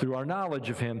life through our knowledge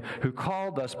of him who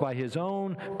called us by his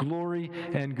own glory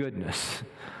and goodness.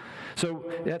 So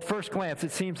at first glance,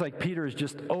 it seems like Peter is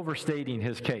just overstating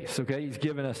his case, okay? He's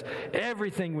given us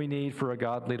everything we need for a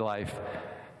godly life.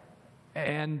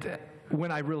 And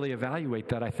when I really evaluate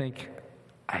that, I think,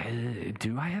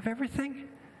 do I have everything?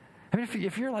 I mean,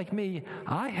 if you're like me,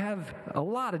 I have a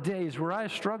lot of days where I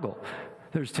struggle.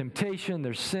 There's temptation,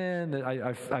 there's sin, that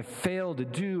I fail to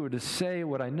do or to say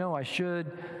what I know I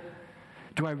should.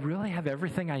 Do I really have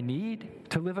everything I need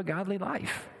to live a godly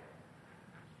life?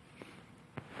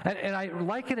 And I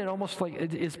liken it almost like,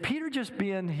 is Peter just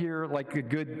being here like a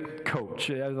good coach?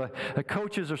 The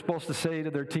coaches are supposed to say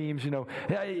to their teams,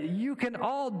 you can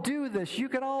all do this. You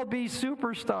can all be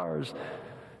superstars.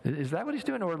 Is that what he's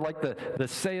doing? Or like the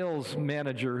sales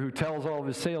manager who tells all of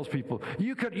his salespeople,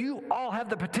 you all have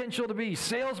the potential to be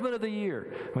salesman of the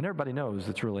year, when everybody knows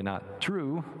it's really not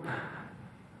true.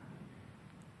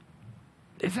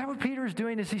 Is that what Peter is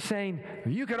doing? Is he saying,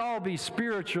 you could all be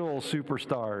spiritual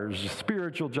superstars,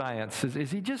 spiritual giants?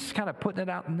 Is he just kind of putting it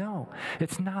out? No,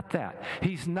 it's not that.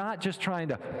 He's not just trying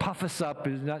to puff us up.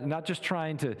 He's not just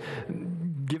trying to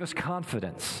give us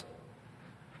confidence.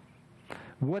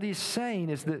 What he's saying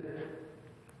is that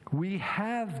we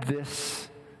have this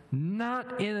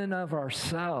not in and of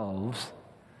ourselves,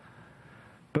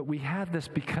 but we have this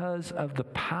because of the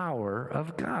power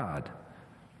of God.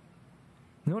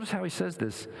 Notice how he says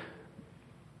this.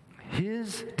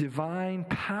 His divine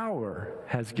power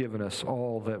has given us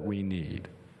all that we need.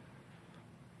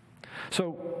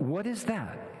 So, what is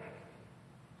that?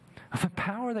 The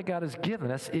power that God has given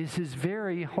us is His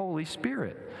very Holy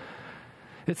Spirit.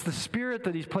 It's the Spirit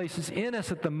that He places in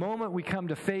us at the moment we come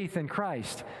to faith in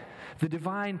Christ. The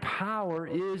divine power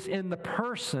is in the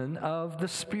person of the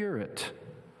Spirit.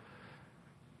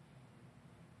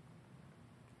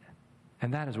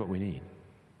 And that is what we need.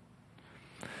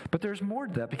 But there's more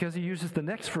to that, because he uses the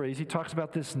next phrase. He talks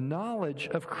about this knowledge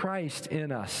of Christ in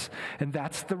us. And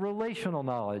that's the relational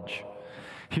knowledge.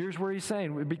 Here's where he's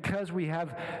saying, because we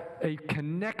have a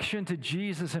connection to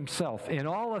Jesus himself in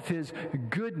all of his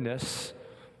goodness.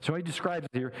 So he describes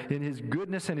it here, in his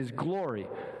goodness and his glory.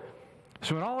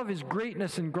 So in all of his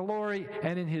greatness and glory,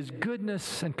 and in his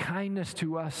goodness and kindness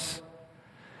to us,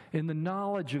 in the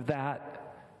knowledge of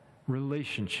that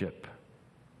relationship,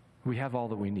 we have all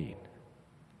that we need.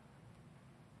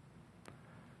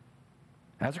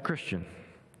 As a Christian,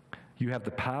 you have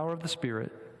the power of the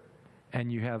Spirit,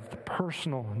 and you have the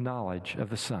personal knowledge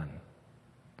of the Son.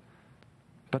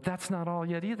 But that's not all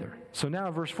yet either. So now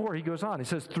in verse 4, he goes on. He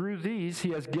says, through these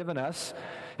he has given us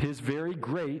his very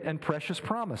great and precious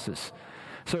promises.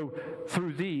 So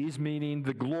through these, meaning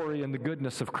the glory and the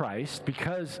goodness of Christ,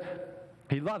 because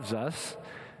he loves us,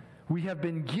 we have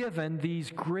been given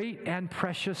these great and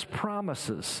precious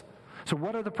promises. So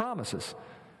what are the promises?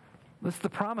 It's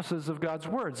the promises of God's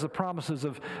words, the promises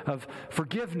of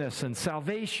forgiveness and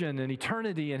salvation and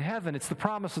eternity in heaven. It's the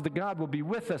promises that God will be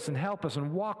with us and help us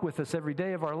and walk with us every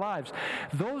day of our lives.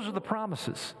 Those are the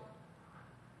promises.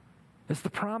 It's the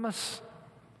promise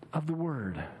of the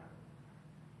Word.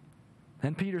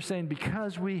 And Peter's saying,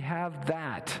 because we have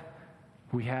that,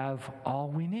 we have all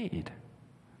we need.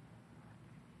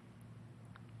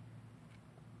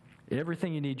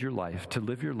 Everything you need your life to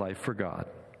live your life for God,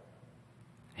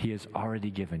 He has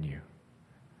already given you.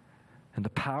 And the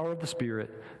power of the Spirit,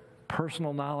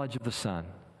 personal knowledge of the Son,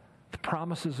 the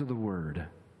promises of the Word.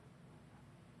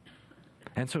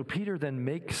 And so Peter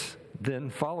then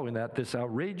following that, this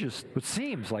outrageous, what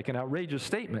seems like an outrageous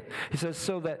statement. He says,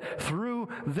 so that through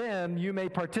them you may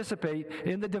participate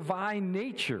in the divine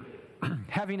nature,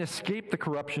 having escaped the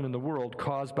corruption in the world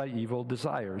caused by evil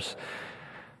desires.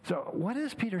 So what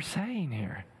is Peter saying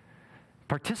here?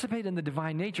 Participate in the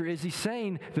divine nature. Is he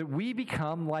saying that we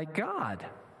become like God?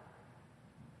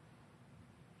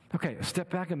 Okay, step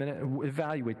back a minute and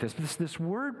evaluate this. This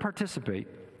word participate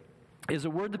is a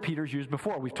word that Peter's used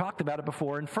before. We've talked about it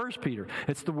before in 1 Peter.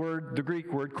 It's the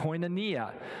Greek word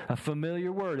koinonia, a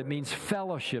familiar word. It means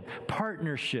fellowship,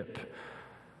 partnership.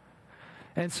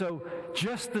 And so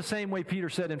just the same way Peter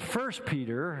said in 1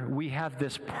 Peter, we have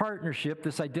this partnership,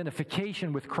 this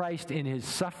identification with Christ in his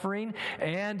suffering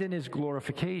and in his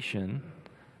glorification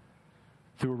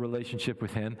through a relationship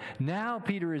with him. Now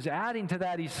Peter is adding to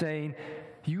that. He's saying,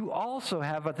 you also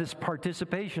have this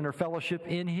participation or fellowship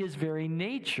in his very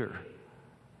nature.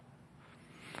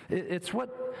 It's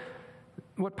what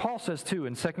Paul says too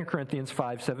in 2 Corinthians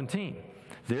 5:17.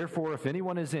 Therefore, if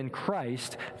anyone is in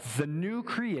Christ, the new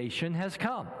creation has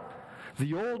come.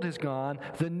 The old is gone,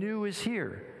 the new is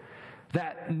here.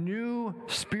 That new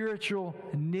spiritual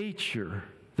nature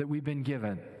that we've been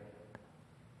given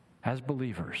as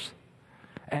believers.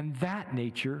 And that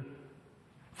nature,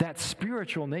 that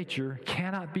spiritual nature,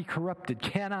 cannot be corrupted,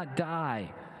 cannot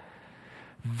die.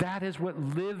 That is what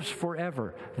lives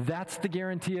forever. That's the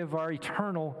guarantee of our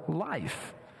eternal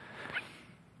life.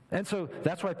 And so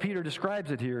that's why Peter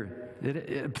describes it here.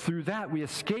 Through that we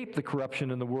escape the corruption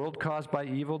in the world caused by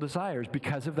evil desires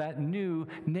because of that new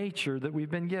nature that we've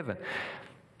been given.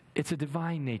 It's a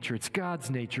divine nature. It's God's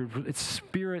nature. It's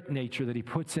spirit nature that he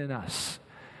puts in us.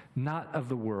 Not of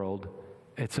the world.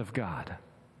 It's of God.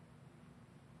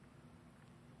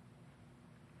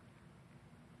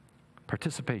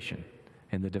 Participation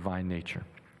in the divine nature.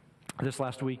 This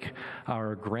last week,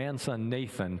 our grandson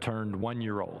Nathan turned 1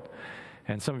 year old.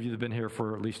 And some of you that have been here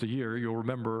for at least a year, you'll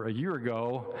remember a year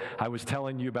ago, I was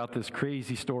telling you about this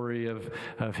crazy story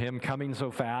of him coming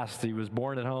so fast. He was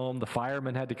born at home. The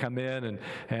firemen had to come in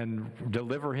and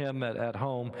deliver him at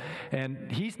home.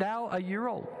 And he's now a year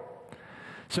old.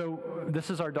 So this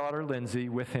is our daughter Lindsay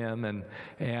with him,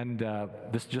 and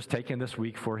this just taken this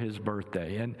week for his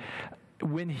birthday. And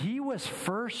when he was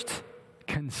first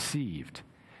conceived,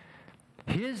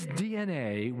 his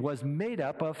DNA was made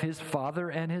up of his father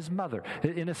and his mother.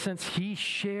 In a sense, he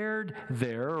shared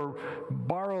or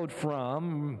borrowed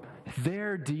from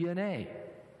their DNA.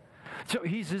 So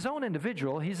he's his own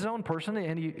individual, he's his own person,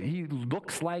 and he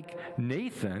looks like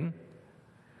Nathan,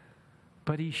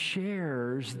 but he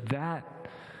shares that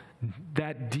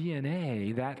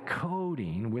DNA, that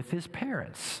coding with his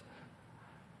parents.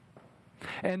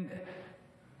 And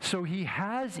so he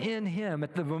has in him,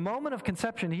 at the moment of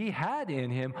conception, he had in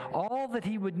him all that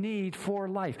he would need for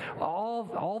life.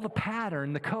 All the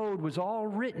pattern, the code was all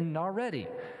written already.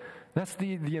 That's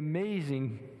the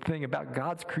amazing thing about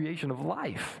God's creation of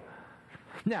life.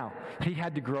 Now, he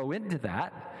had to grow into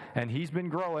that, and he's been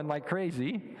growing like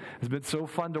crazy. It's been so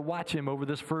fun to watch him over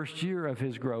this first year of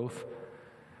his growth.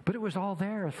 But it was all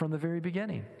there from the very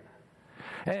beginning.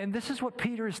 And this is what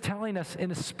Peter is telling us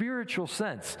in a spiritual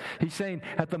sense. He's saying,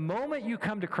 at the moment you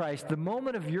come to Christ, the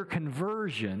moment of your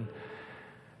conversion,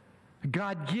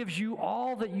 God gives you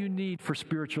all that you need for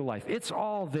spiritual life. It's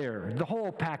all there, the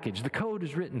whole package. The code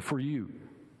is written for you.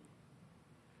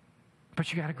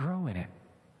 But you got to grow in it.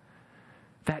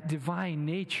 That divine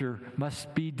nature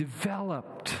must be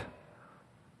developed.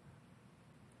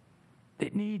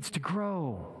 It needs to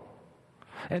grow.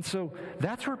 And so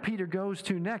that's where Peter goes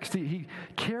to next. He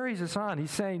carries us on.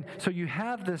 He's saying, so you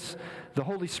have the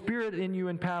Holy Spirit in you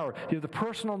in power. You have the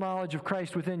personal knowledge of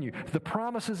Christ within you. The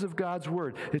promises of God's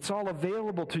Word. It's all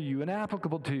available to you and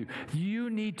applicable to you.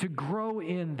 You need to grow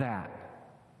in that.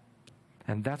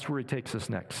 And that's where he takes us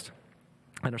next.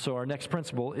 And so our next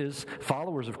principle is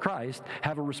followers of Christ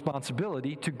have a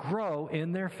responsibility to grow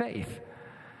in their faith.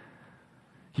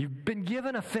 You've been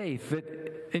given a faith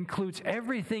that includes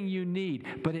everything you need,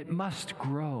 but it must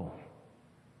grow.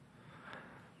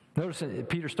 Notice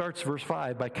Peter starts verse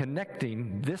 5 by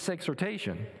connecting this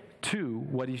exhortation to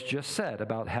what he's just said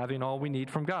about having all we need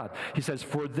from God. He says,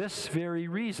 for this very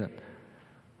reason.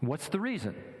 What's the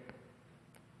reason?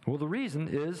 Well, the reason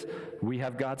is we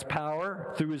have God's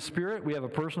power through His Spirit. We have a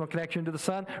personal connection to the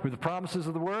Son with the promises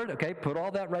of the Word. Okay, put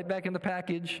all that right back in the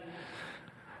package.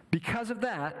 Because of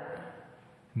that,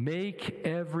 make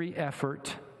every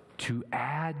effort to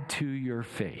add to your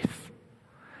faith.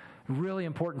 Really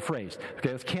important phrase. Okay,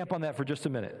 let's camp on that for just a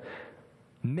minute.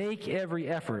 Make every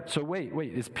effort. So wait,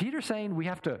 is Peter saying we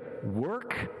have to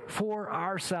work for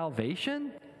our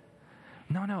salvation?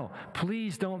 No,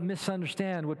 please don't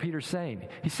misunderstand what Peter's saying.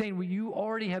 He's saying you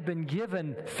already have been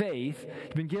given faith,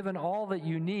 you've been given all that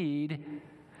you need.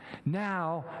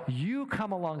 Now you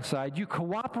come alongside, you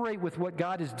cooperate with what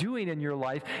God is doing in your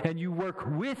life, and you work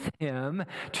with Him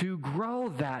to grow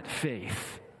that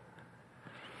faith.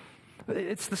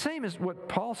 It's the same as what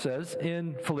Paul says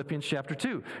in Philippians chapter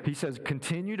 2. He says,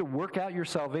 continue to work out your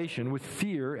salvation with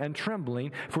fear and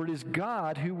trembling, for it is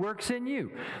God who works in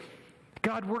you.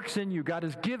 God works in you. God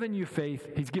has given you faith.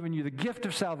 He's given you the gift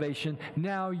of salvation.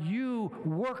 Now you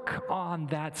work on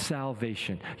that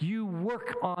salvation. You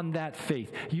work on that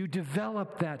faith. You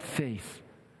develop that faith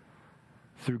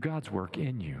through God's work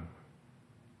in you.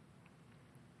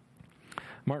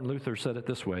 Martin Luther said it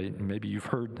this way. Maybe you've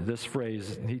heard this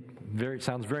phrase. It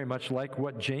sounds very much like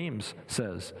what James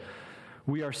says.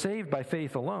 We are saved by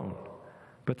faith alone,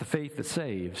 but the faith that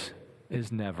saves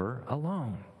is never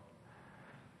alone.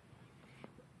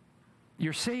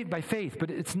 You're saved by faith,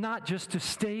 but it's not just to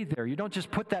stay there. You don't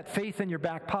just put that faith in your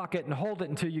back pocket and hold it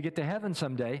until you get to heaven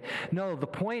someday. No, the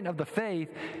point of the faith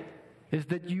is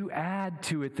that you add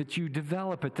to it, that you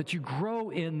develop it, that you grow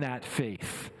in that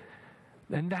faith.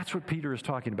 And that's what Peter is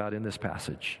talking about in this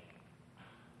passage.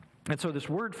 And so this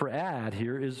word for add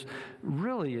here is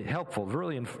really helpful,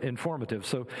 really informative.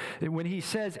 So when he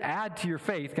says add to your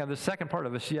faith, kind of the second part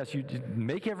of this, yes, you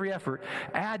make every effort,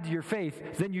 add to your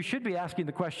faith, then you should be asking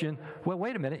the question, well,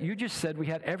 wait a minute, you just said we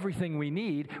had everything we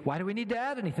need. Why do we need to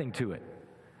add anything to it?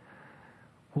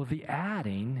 Well, the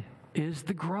adding is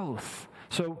the growth.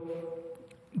 So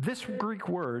this Greek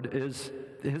word is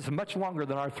much longer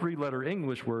than our three-letter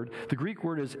English word. The Greek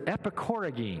word is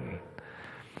epikoragene.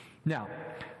 Now,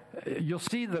 you'll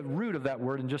see the root of that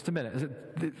word in just a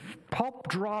minute. Paul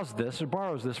draws this or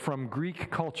borrows this from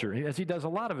Greek culture, as he does a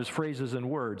lot of his phrases and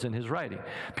words in his writing,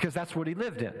 because that's what he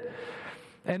lived in.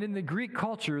 And in the Greek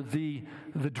culture, the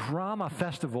drama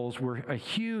festivals were a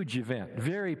huge event,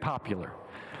 very popular.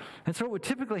 And so what would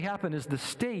typically happen is the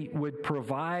state would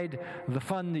provide the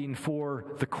funding for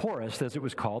the chorus, as it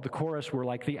was called. The chorus were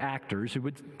like the actors who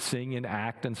would sing and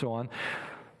act and so on.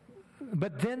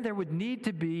 But then there would need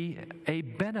to be a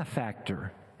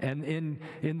benefactor And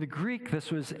in the Greek, this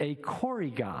was a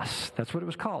choregos. That's what it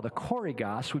was called. A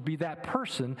choregos would be that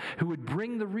person who would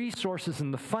bring the resources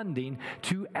and the funding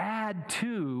to add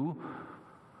to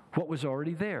what was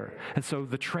already there. And so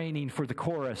the training for the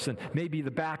chorus and maybe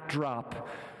the backdrop,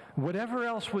 whatever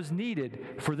else was needed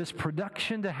for this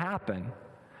production to happen,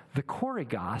 the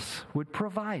choregos would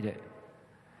provide it.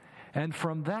 And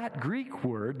from that Greek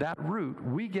word, that root,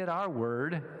 we get our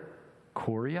word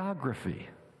choreography.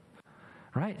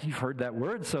 Right? You've heard that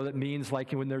word, so that means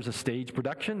like when there's a stage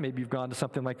production, maybe you've gone to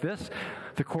something like this.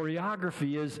 The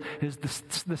choreography is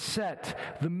the set,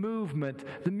 the movement,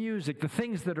 the music, the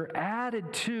things that are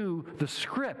added to the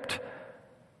script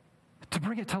to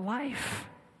bring it to life.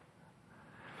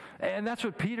 And that's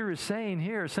what Peter is saying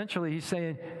here. Essentially, he's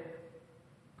saying,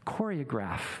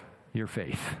 choreograph your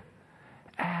faith.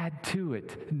 Add to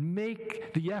it.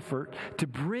 Make the effort to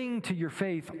bring to your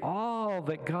faith all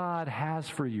that God has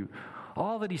for you,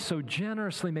 all that He's so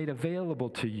generously made available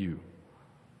to you.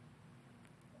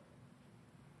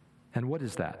 And what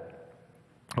is that?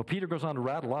 Well, Peter goes on to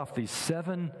rattle off these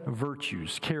 7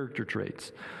 virtues, character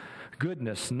traits: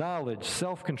 goodness, knowledge,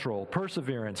 self-control,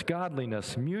 perseverance,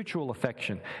 godliness, mutual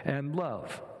affection, and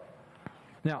love.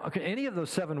 Now, okay, any of those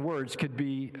 7 words could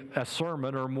be a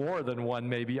sermon or more than one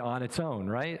maybe on its own,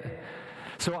 right?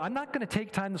 So I'm not going to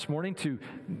take time this morning to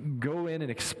go in and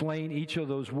explain each of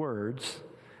those words.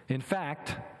 In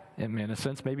fact, in a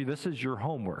sense, maybe this is your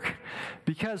homework.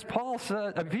 Because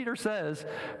Peter says,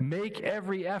 make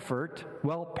every effort.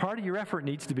 Well, part of your effort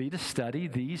needs to be to study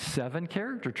these 7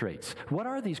 character traits. What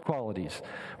are these qualities?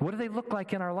 What do they look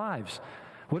like in our lives?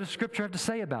 What does Scripture have to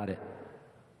say about it?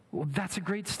 Well, that's a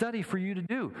great study for you to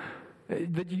do,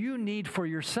 that you need for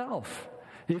yourself.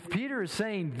 If Peter is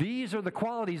saying these are the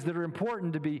qualities that are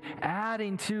important to be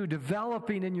adding to,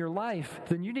 developing in your life,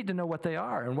 then you need to know what they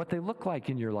are and what they look like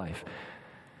in your life.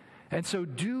 And so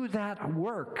do that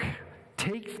work.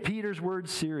 Take Peter's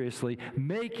words seriously.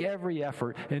 Make every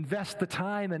effort. Invest the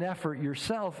time and effort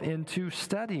yourself into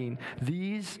studying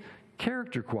these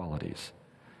character qualities.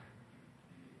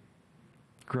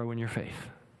 Grow in your faith.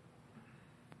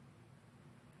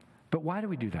 But why do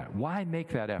we do that? Why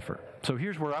make that effort? So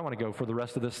here's where I want to go for the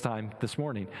rest of this time this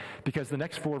morning, because the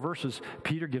next 4 verses,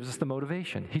 Peter gives us the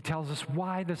motivation. He tells us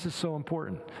why this is so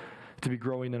important to be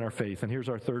growing in our faith. And here's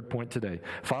our third point today.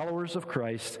 Followers of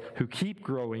Christ who keep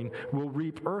growing will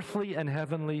reap earthly and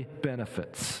heavenly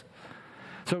benefits.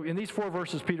 So in these 4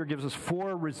 verses, Peter gives us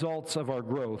 4 results of our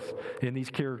growth in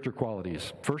these character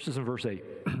qualities. First is in verse 8.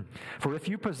 For if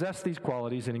you possess these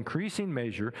qualities in increasing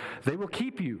measure, they will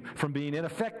keep you from being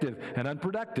ineffective and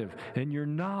unproductive in your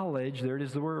knowledge, there it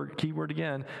is the word, key word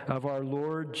again, of our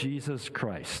Lord Jesus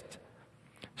Christ.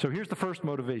 So here's the first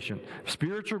motivation.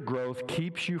 Spiritual growth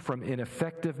keeps you from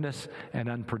ineffectiveness and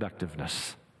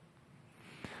unproductiveness.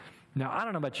 Now, I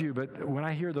don't know about you, but when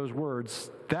I hear those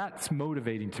words, that's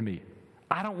motivating to me.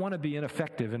 I don't want to be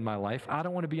ineffective in my life. I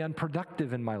don't want to be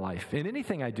unproductive in my life, in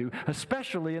anything I do,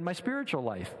 especially in my spiritual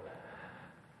life.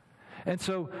 And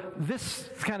so this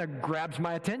kind of grabs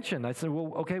my attention. I said,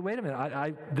 well, okay, wait a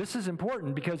minute. This is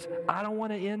important because I don't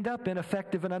want to end up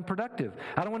ineffective and unproductive.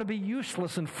 I don't want to be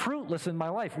useless and fruitless in my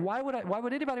life. Why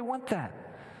would anybody want that?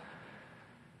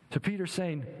 So Peter's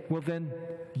saying, well, then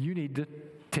you need to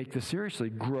take this seriously.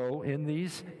 Grow in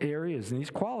these areas, in these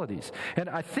qualities. And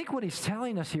I think what he's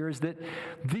telling us here is that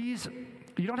these,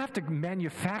 you don't have to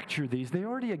manufacture these. They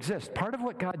already exist. Part of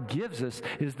what God gives us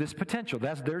is this potential.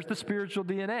 There's the spiritual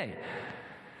DNA.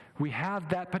 We have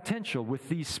that potential with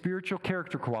these spiritual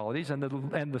character qualities and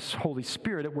the Holy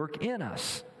Spirit at work in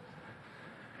us.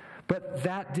 But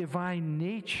that divine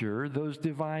nature, those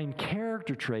divine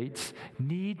character traits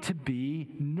need to be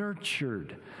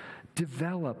nurtured,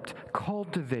 developed,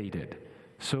 cultivated,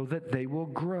 so that they will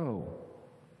grow.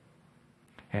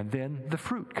 And then the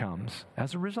fruit comes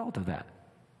as a result of that.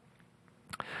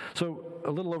 So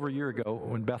a little over a year ago,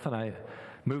 when Beth and I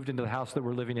moved into the house that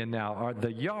we're living in now,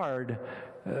 the yard,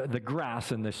 the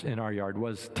grass in our yard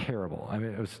was terrible. I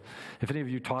mean, it was. If any of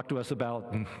you talk to us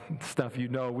about stuff, you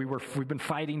know we've been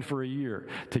fighting for a year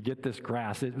to get this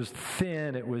grass. It was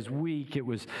thin. It was weak. It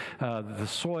was the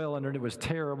soil under it was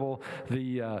terrible.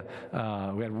 We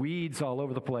had weeds all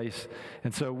over the place,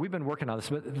 and so we've been working on this.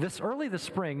 But early this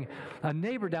spring, a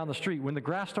neighbor down the street, when the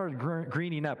grass started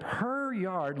greening up, her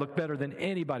yard looked better than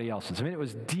anybody else's. I mean, it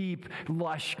was deep,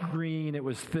 lush green. It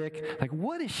was thick. Like,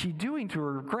 what is she doing to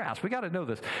her grass? We got to know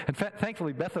this. In fact,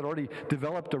 thankfully, Beth had already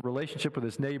developed a relationship with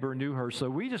this neighbor, knew her, so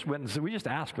we just went and we just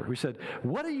asked her. We said,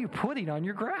 what are you putting on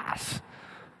your grass?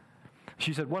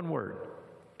 She said one word,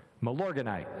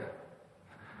 Milorganite.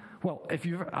 Well, I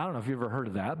don't know if you've ever heard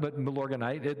of that, but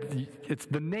Milorganite, it's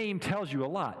the name tells you a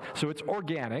lot. So it's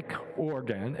organic,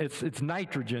 organ. It's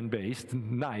nitrogen-based,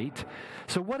 nite.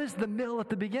 So what is the mill at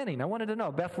the beginning? I wanted to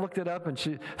know. Beth looked it up, and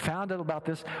she found out about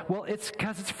this. Well, it's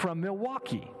because it's from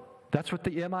Milwaukee. That's what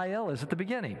the MIL is at the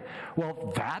beginning.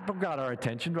 Well, that got our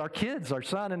attention. Our kids, our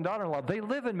son and daughter-in-law, they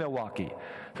live in Milwaukee.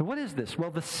 So what is this?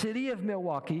 Well, the city of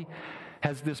Milwaukee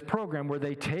has this program where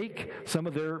they take some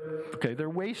of their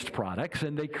waste products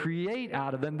and they create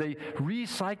out of them, they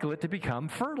recycle it to become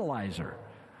fertilizer.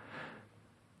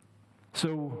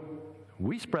 So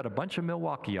we spread a bunch of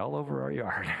Milwaukee all over our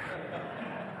yard.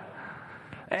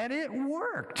 And it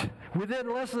worked. Within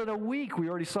less than a week, we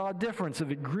already saw a difference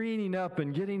of it greening up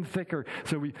and getting thicker.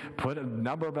 So we put a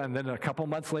number of, and then a couple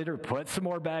months later, put some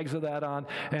more bags of that on.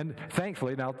 And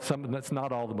thankfully, now that's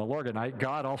not all the Milorganite.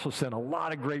 God also sent a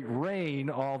lot of great rain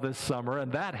all this summer,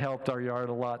 and that helped our yard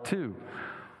a lot too.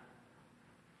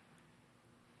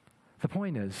 The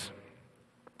point is,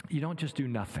 you don't just do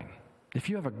nothing. If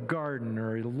you have a garden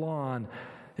or a lawn,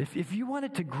 if you want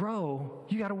it to grow,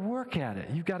 you got to work at it.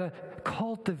 You've got to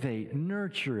cultivate,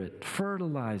 nurture it,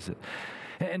 fertilize it.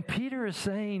 And Peter is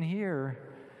saying here,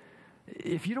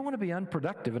 if you don't want to be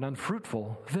unproductive and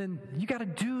unfruitful, then you got to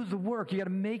do the work. You got to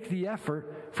make the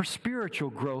effort for spiritual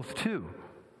growth too.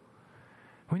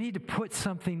 We need to put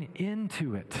something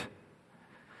into it.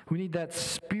 We need that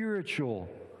spiritual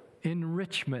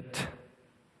enrichment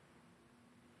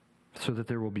so that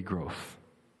there will be growth.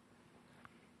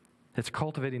 It's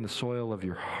cultivating the soil of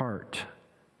your heart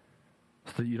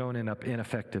so that you don't end up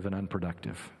ineffective and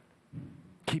unproductive.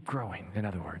 Keep growing, in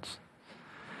other words.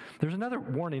 There's another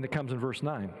warning that comes in verse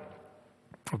 9.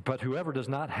 But whoever does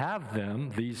not have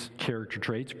them, these character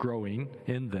traits growing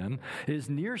in them, is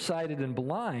nearsighted and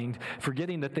blind,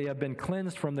 forgetting that they have been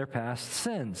cleansed from their past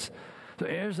sins. So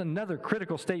here's another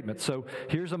critical statement. So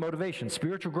here's a motivation.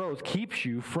 Spiritual growth keeps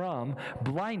you from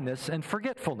blindness and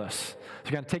forgetfulness. So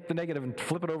you got to take the negative and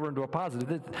flip it over into a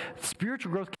positive.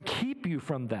 Spiritual growth can keep you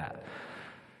from that.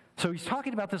 So he's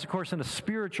talking about this, of course, in a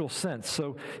spiritual sense.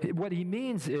 So what he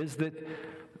means is that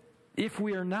if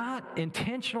we are not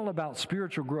intentional about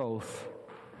spiritual growth,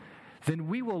 then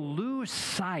we will lose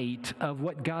sight of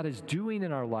what God is doing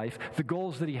in our life, the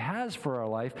goals that he has for our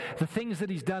life, the things that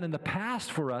he's done in the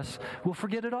past for us. We'll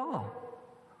forget it all.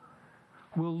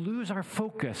 We'll lose our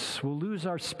focus. We'll lose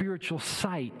our spiritual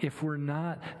sight if we're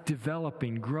not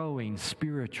developing, growing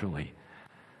spiritually.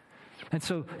 And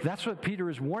so that's what Peter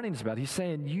is warning us about. He's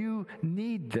saying you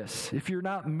need this. If you're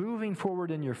not moving forward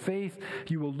in your faith,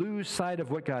 you will lose sight of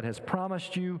what God has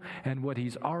promised you and what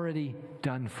he's already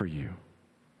done for you.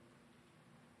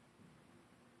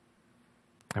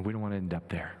 And we don't want to end up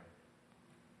there.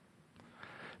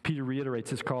 Peter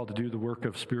reiterates his call to do the work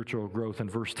of spiritual growth in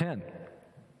verse 10.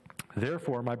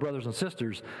 Therefore, my brothers and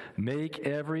sisters, make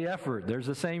every effort. There's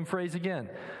the same phrase again.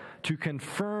 To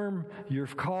confirm your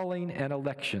calling and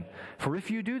election. For if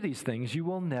you do these things, you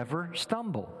will never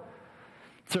stumble.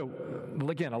 So,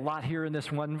 again, a lot here in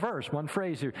this one verse, one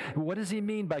phrase here. What does he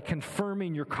mean by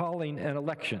confirming your calling and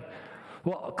election?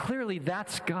 Well, clearly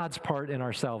that's God's part in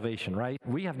our salvation, right?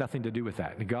 We have nothing to do with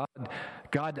that.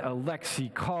 God elects, he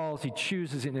calls, he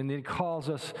chooses, and then he calls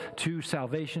us to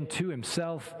salvation, to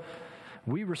himself.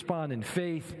 We respond in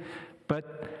faith,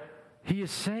 but he is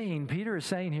saying, Peter is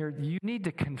saying here, you need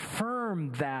to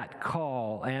confirm that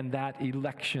call and that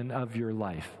election of your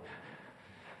life.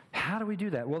 How do we do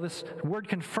that? Well, this word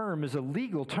confirm is a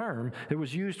legal term that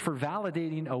was used for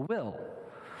validating a will.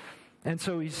 And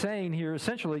so he's saying here,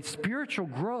 essentially, spiritual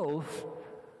growth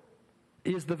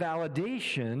is the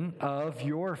validation of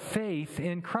your faith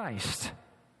in Christ.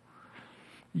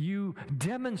 You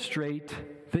demonstrate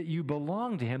that you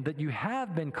belong to him, that you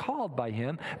have been called by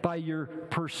him by your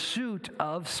pursuit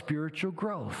of spiritual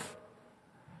growth.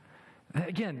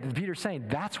 Again, Peter's saying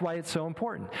that's why it's so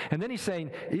important. And then he's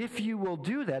saying, if you will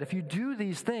do that, if you do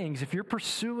these things, if you're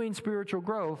pursuing spiritual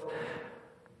growth,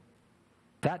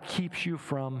 that keeps you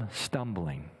from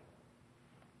stumbling.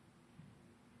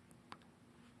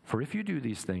 For if you do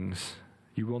these things,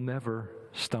 you will never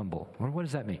stumble. What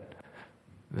does that mean?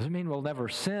 Does it mean we'll never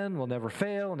sin, we'll never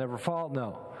fail, we'll never fall?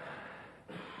 No.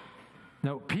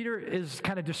 No, Peter is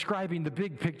kind of describing the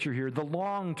big picture here, the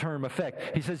long-term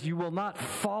effect. He says you will not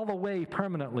fall away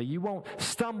permanently. You won't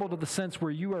stumble to the sense where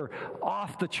you are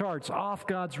off the charts, off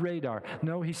God's radar.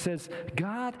 No, he says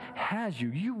God has you.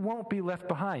 You won't be left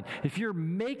behind. If you're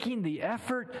making the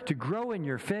effort to grow in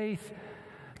your faith,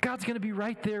 God's going to be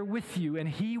right there with you, and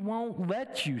he won't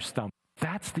let you stumble.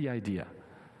 That's the idea.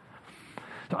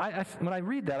 So when I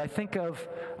read that, I think of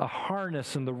a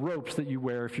harness and the ropes that you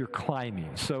wear if you're climbing.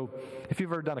 So if you've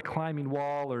ever done a climbing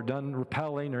wall or done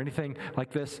rappelling or anything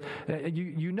like this,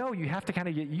 you know you have to kind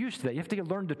of get used to that. You have to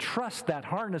learn to trust that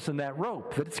harness and that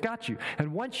rope, that it's got you.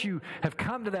 And once you have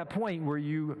come to that point where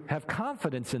you have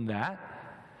confidence in that,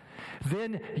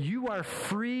 then you are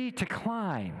free to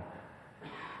climb.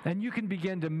 And you can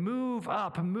begin to move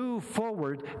up, move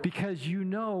forward, because you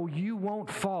know you won't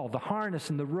fall. The harness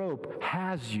and the rope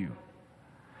has you.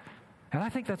 And I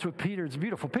think that's what Peter, it's a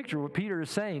beautiful picture of what Peter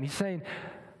is saying. He's saying,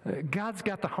 God's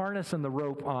got the harness and the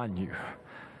rope on you.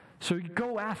 So you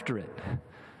go after it.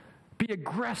 Be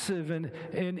aggressive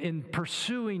in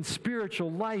pursuing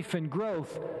spiritual life and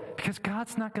growth, because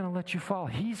God's not going to let you fall.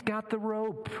 He's got the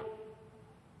rope.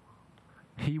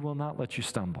 He will not let you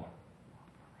stumble.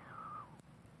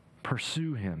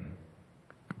 Pursue him.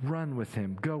 Run with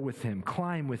him. Go with him.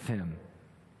 Climb with him.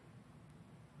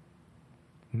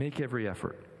 Make every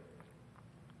effort.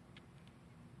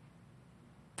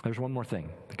 There's one more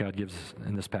thing that God gives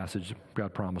in this passage.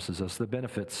 God promises us the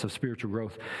benefits of spiritual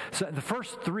growth. So the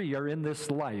first three are in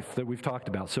this life that we've talked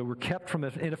about. So we're kept from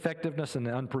ineffectiveness and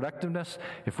unproductiveness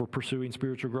if we're pursuing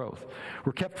spiritual growth.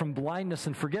 We're kept from blindness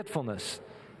and forgetfulness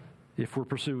if we're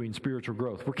pursuing spiritual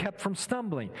growth. We're kept from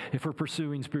stumbling if we're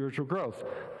pursuing spiritual growth.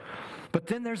 But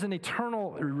then there's an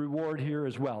eternal reward here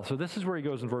as well. So this is where he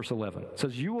goes in verse 11. It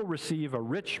says, you will receive a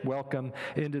rich welcome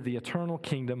into the eternal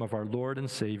kingdom of our Lord and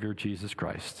Savior, Jesus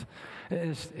Christ.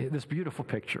 It's this beautiful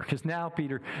picture, because now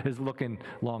Peter is looking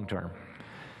long term.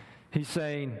 He's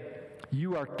saying,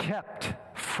 you are kept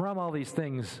from all these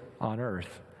things on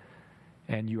earth,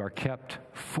 and you are kept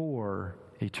for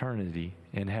eternity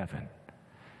in heaven.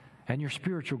 And your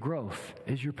spiritual growth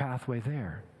is your pathway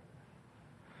there.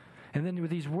 And then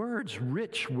with these words,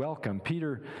 rich welcome,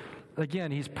 Peter, again,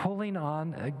 he's pulling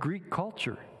on a Greek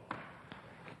culture.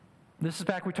 This is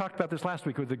back, we talked about this last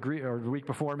week with the Greek, or the week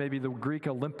before, maybe the Greek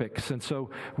Olympics. And so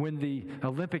when the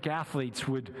Olympic athletes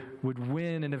would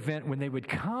win an event, when they would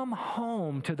come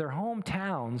home to their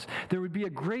hometowns, there would be a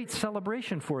great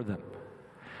celebration for them.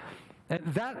 And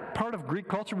that part of Greek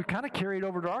culture, we kind of carried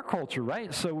over to our culture,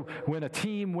 right? So when a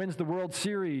team wins the World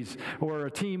Series or a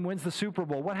team wins the Super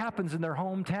Bowl, what happens in their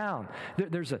hometown?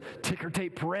 There's a ticker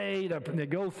tape parade. They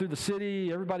go through the city.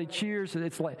 Everybody cheers.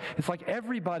 It's like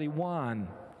everybody won.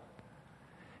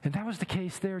 And that was the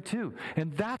case there too.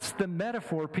 And that's the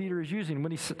metaphor Peter is using.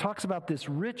 When he talks about this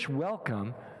rich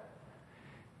welcome,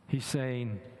 he's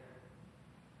saying,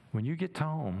 when you get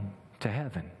home to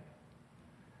heaven,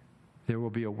 there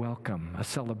will be a welcome, a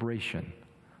celebration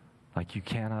like you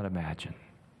cannot imagine.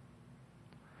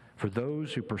 For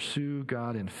those who pursue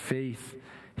God in faith,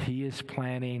 he is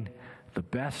planning the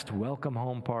best welcome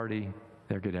home party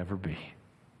there could ever be.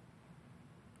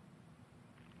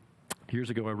 Years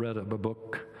ago, I read a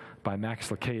book by Max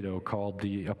Lucado called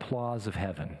The Applause of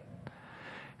Heaven.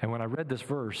 And when I read this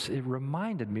verse, it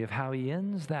reminded me of how he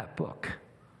ends that book.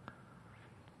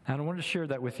 And I wanted to share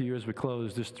that with you as we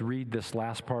close, just to read this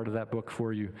last part of that book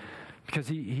for you, because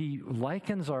he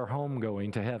likens our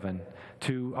homegoing to heaven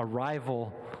to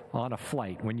arrival on a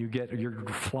flight. When you're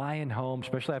flying home,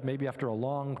 especially maybe after a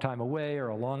long time away or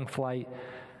a long flight,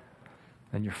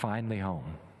 and you're finally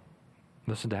home.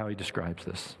 Listen to how he describes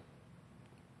this.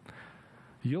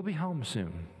 You'll be home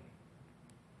soon.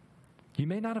 You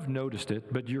may not have noticed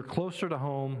it, but you're closer to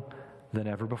home than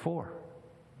ever before.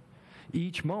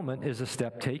 Each moment is a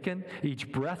step taken. Each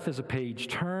breath is a page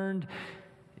turned.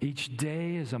 Each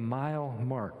day is a mile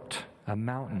marked, a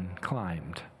mountain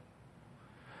climbed.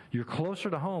 You're closer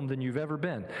to home than you've ever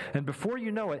been. And before you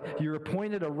know it, your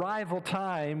appointed arrival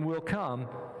time will come.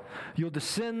 You'll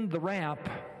descend the ramp,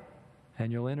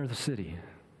 and you'll enter the city.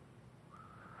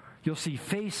 You'll see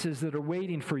faces that are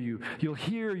waiting for you. You'll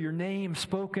hear your name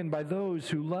spoken by those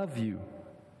who love you.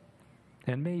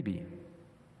 And maybe,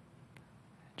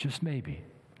 just maybe,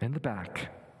 in the back,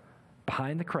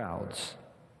 behind the crowds,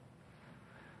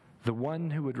 the one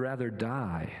who would rather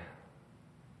die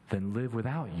than live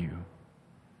without you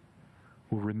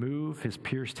will remove his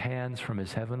pierced hands from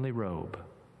his heavenly robe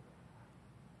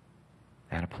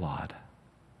and applaud.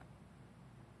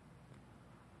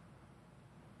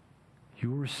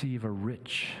 You will receive a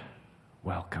rich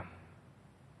welcome.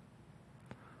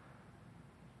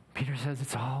 Peter says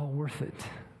it's all worth it.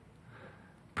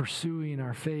 Pursuing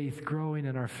our faith, growing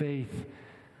in our faith,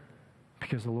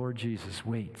 because the Lord Jesus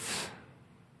waits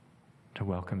to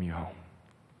welcome you home.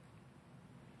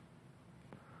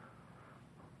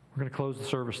 We're going to close the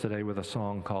service today with a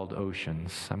song called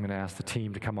Oceans. I'm going to ask the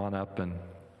team to come on up and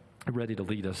ready to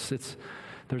lead us.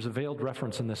 There's a veiled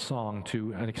reference in this song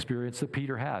to an experience that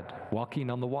Peter had, walking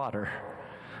on the water.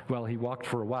 Well, he walked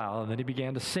for a while, and then he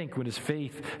began to sink when his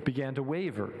faith began to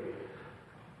waver.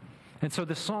 And so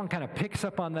this song kind of picks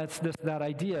up on that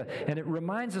idea, and it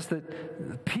reminds us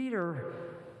that Peter,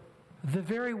 the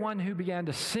very one who began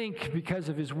to sink because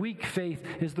of his weak faith,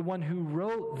 is the one who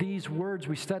wrote these words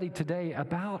we studied today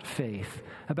about faith,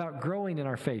 about growing in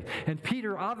our faith. And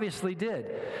Peter obviously did.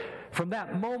 From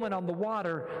that moment on the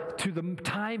water to the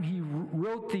time he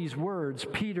wrote these words,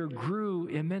 Peter grew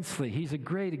immensely. He's a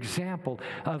great example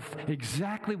of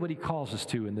exactly what he calls us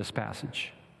to in this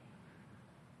passage.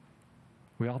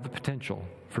 We all have the potential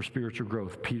for spiritual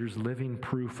growth. Peter's living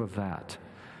proof of that.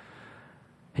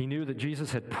 He knew that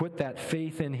Jesus had put that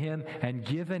faith in him and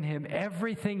given him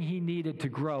everything he needed to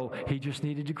grow. He just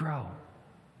needed to grow.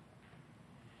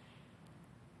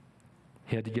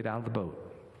 He had to get out of the boat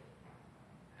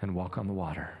and walk on the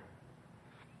water.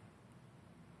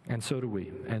 And so do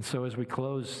we. And so as we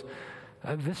close,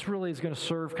 this really is going to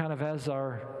serve kind of as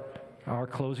our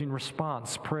closing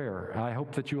response prayer. I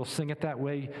hope that you will sing it that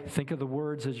way. Think of the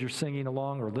words as you're singing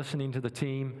along or listening to the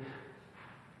team.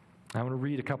 I want to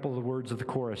read a couple of the words of the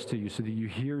chorus to you so that you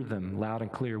hear them loud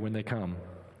and clear when they come.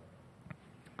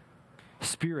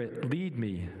 Spirit, lead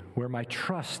me where my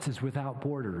trust is without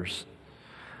borders.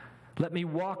 Let me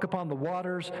walk upon the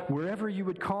waters wherever you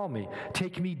would call me.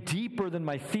 Take me deeper than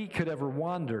my feet could ever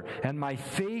wander, and my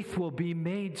faith will be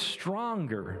made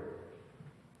stronger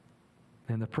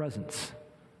in the presence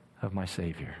of my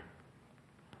Savior.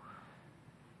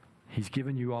 He's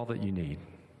given you all that you need.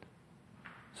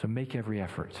 So make every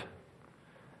effort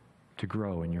to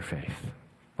grow in your faith.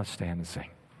 Let's stand and sing.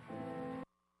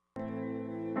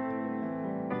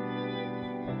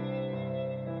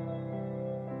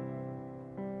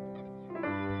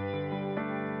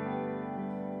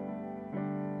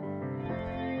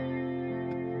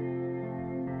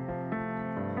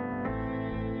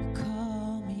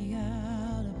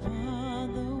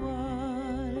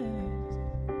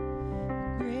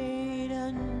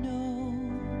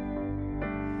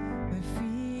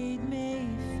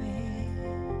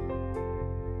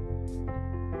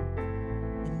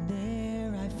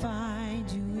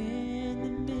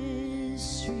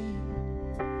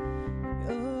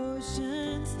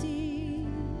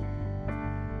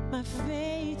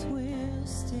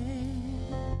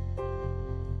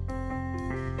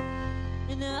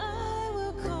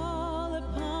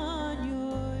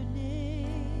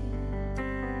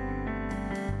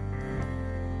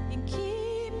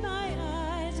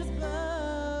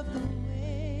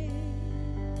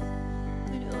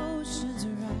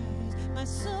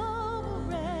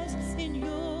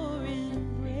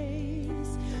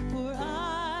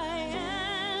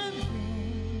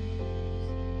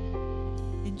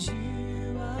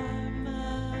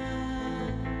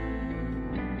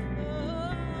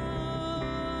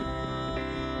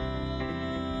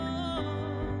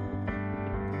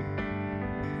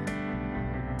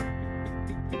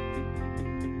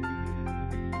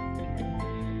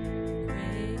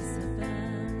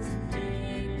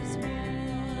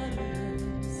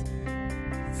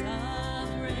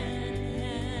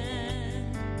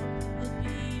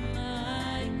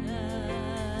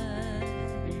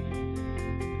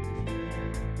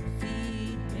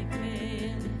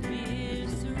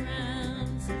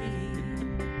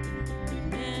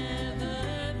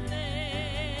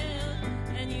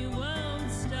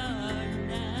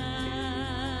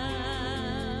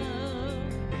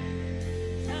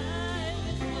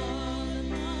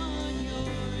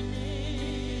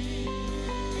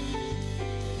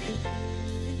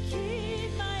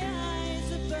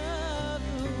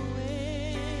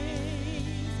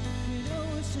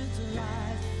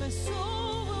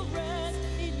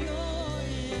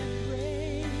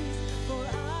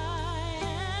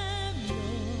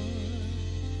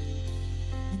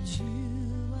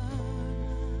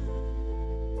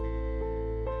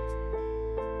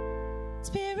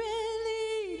 Spirit,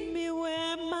 lead me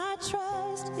where my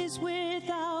trust is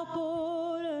without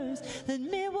borders. Let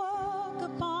me walk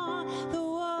upon the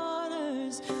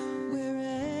waters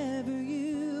wherever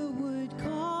you would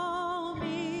call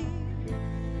me.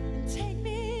 And take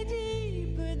me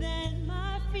deeper than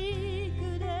my feet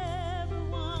could ever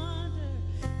wander.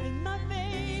 And my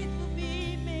faith will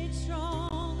be made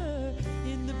stronger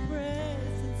in the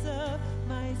presence of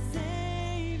my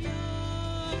Savior.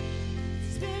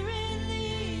 Spirit,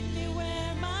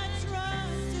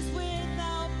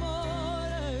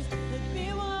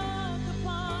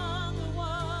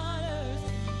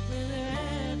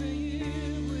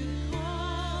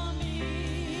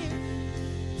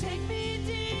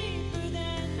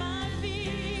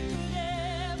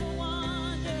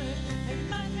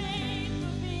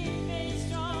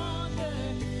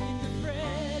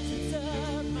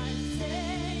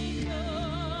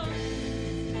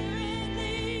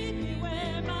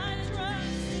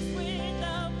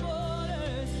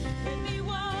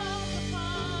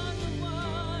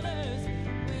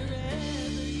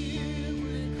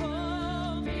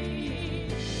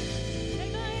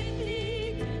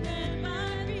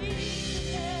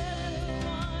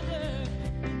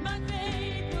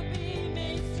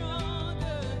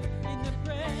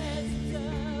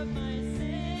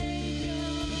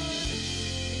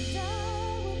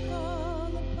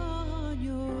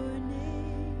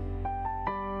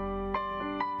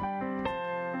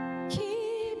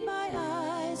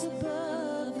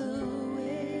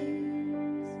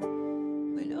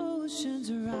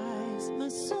 oceans rise, my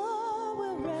soul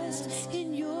will rest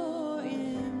in your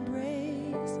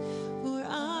embrace, for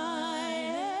I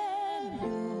am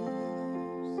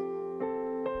yours,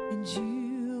 and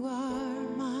you are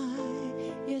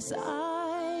mine. Yes,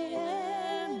 I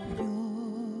am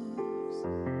yours,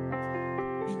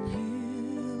 and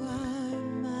you are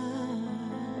mine.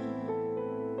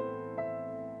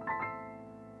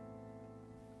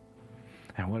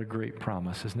 And what a great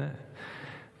promise, isn't it?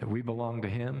 That we belong to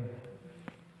Him.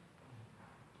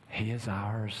 He is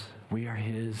ours. We are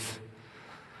His.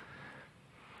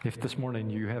 If this morning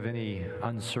you have any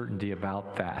uncertainty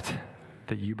about that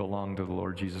you belong to the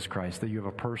Lord Jesus Christ, that you have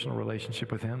a personal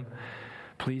relationship with Him,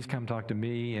 please come talk to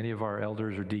me, any of our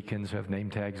elders or deacons who have name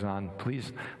tags on.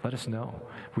 Please let us know.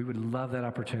 We would love that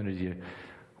opportunity to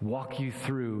walk you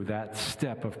through that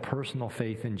step of personal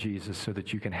faith in Jesus so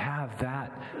that you can have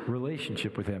that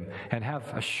relationship with Him and have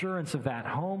assurance of that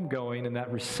home going and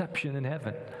that reception in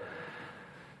heaven.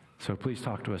 So please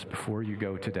talk to us before you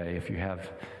go today if you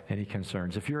have any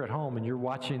concerns. If you're at home and you're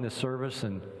watching this service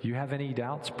and you have any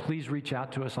doubts, please reach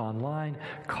out to us online.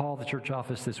 Call the church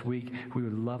office this week. We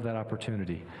would love that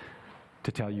opportunity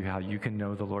to tell you how you can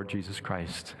know the Lord Jesus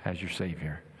Christ as your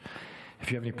Savior. If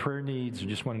you have any prayer needs or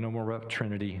just want to know more about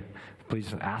Trinity,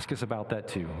 please ask us about that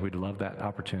too. We'd love that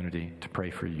opportunity to pray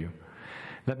for you.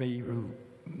 Let me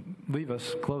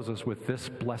close us with this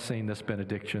blessing, this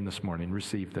benediction this morning.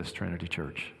 Receive this, Trinity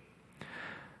Church.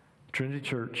 Trinity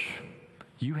Church,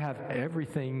 you have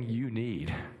everything you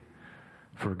need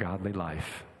for a godly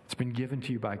life. It's been given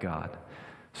to you by God.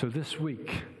 So this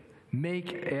week,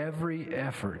 make every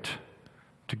effort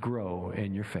to grow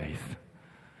in your faith.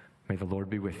 May the Lord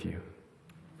be with you.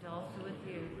 And also with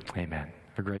you. Amen.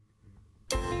 Have a great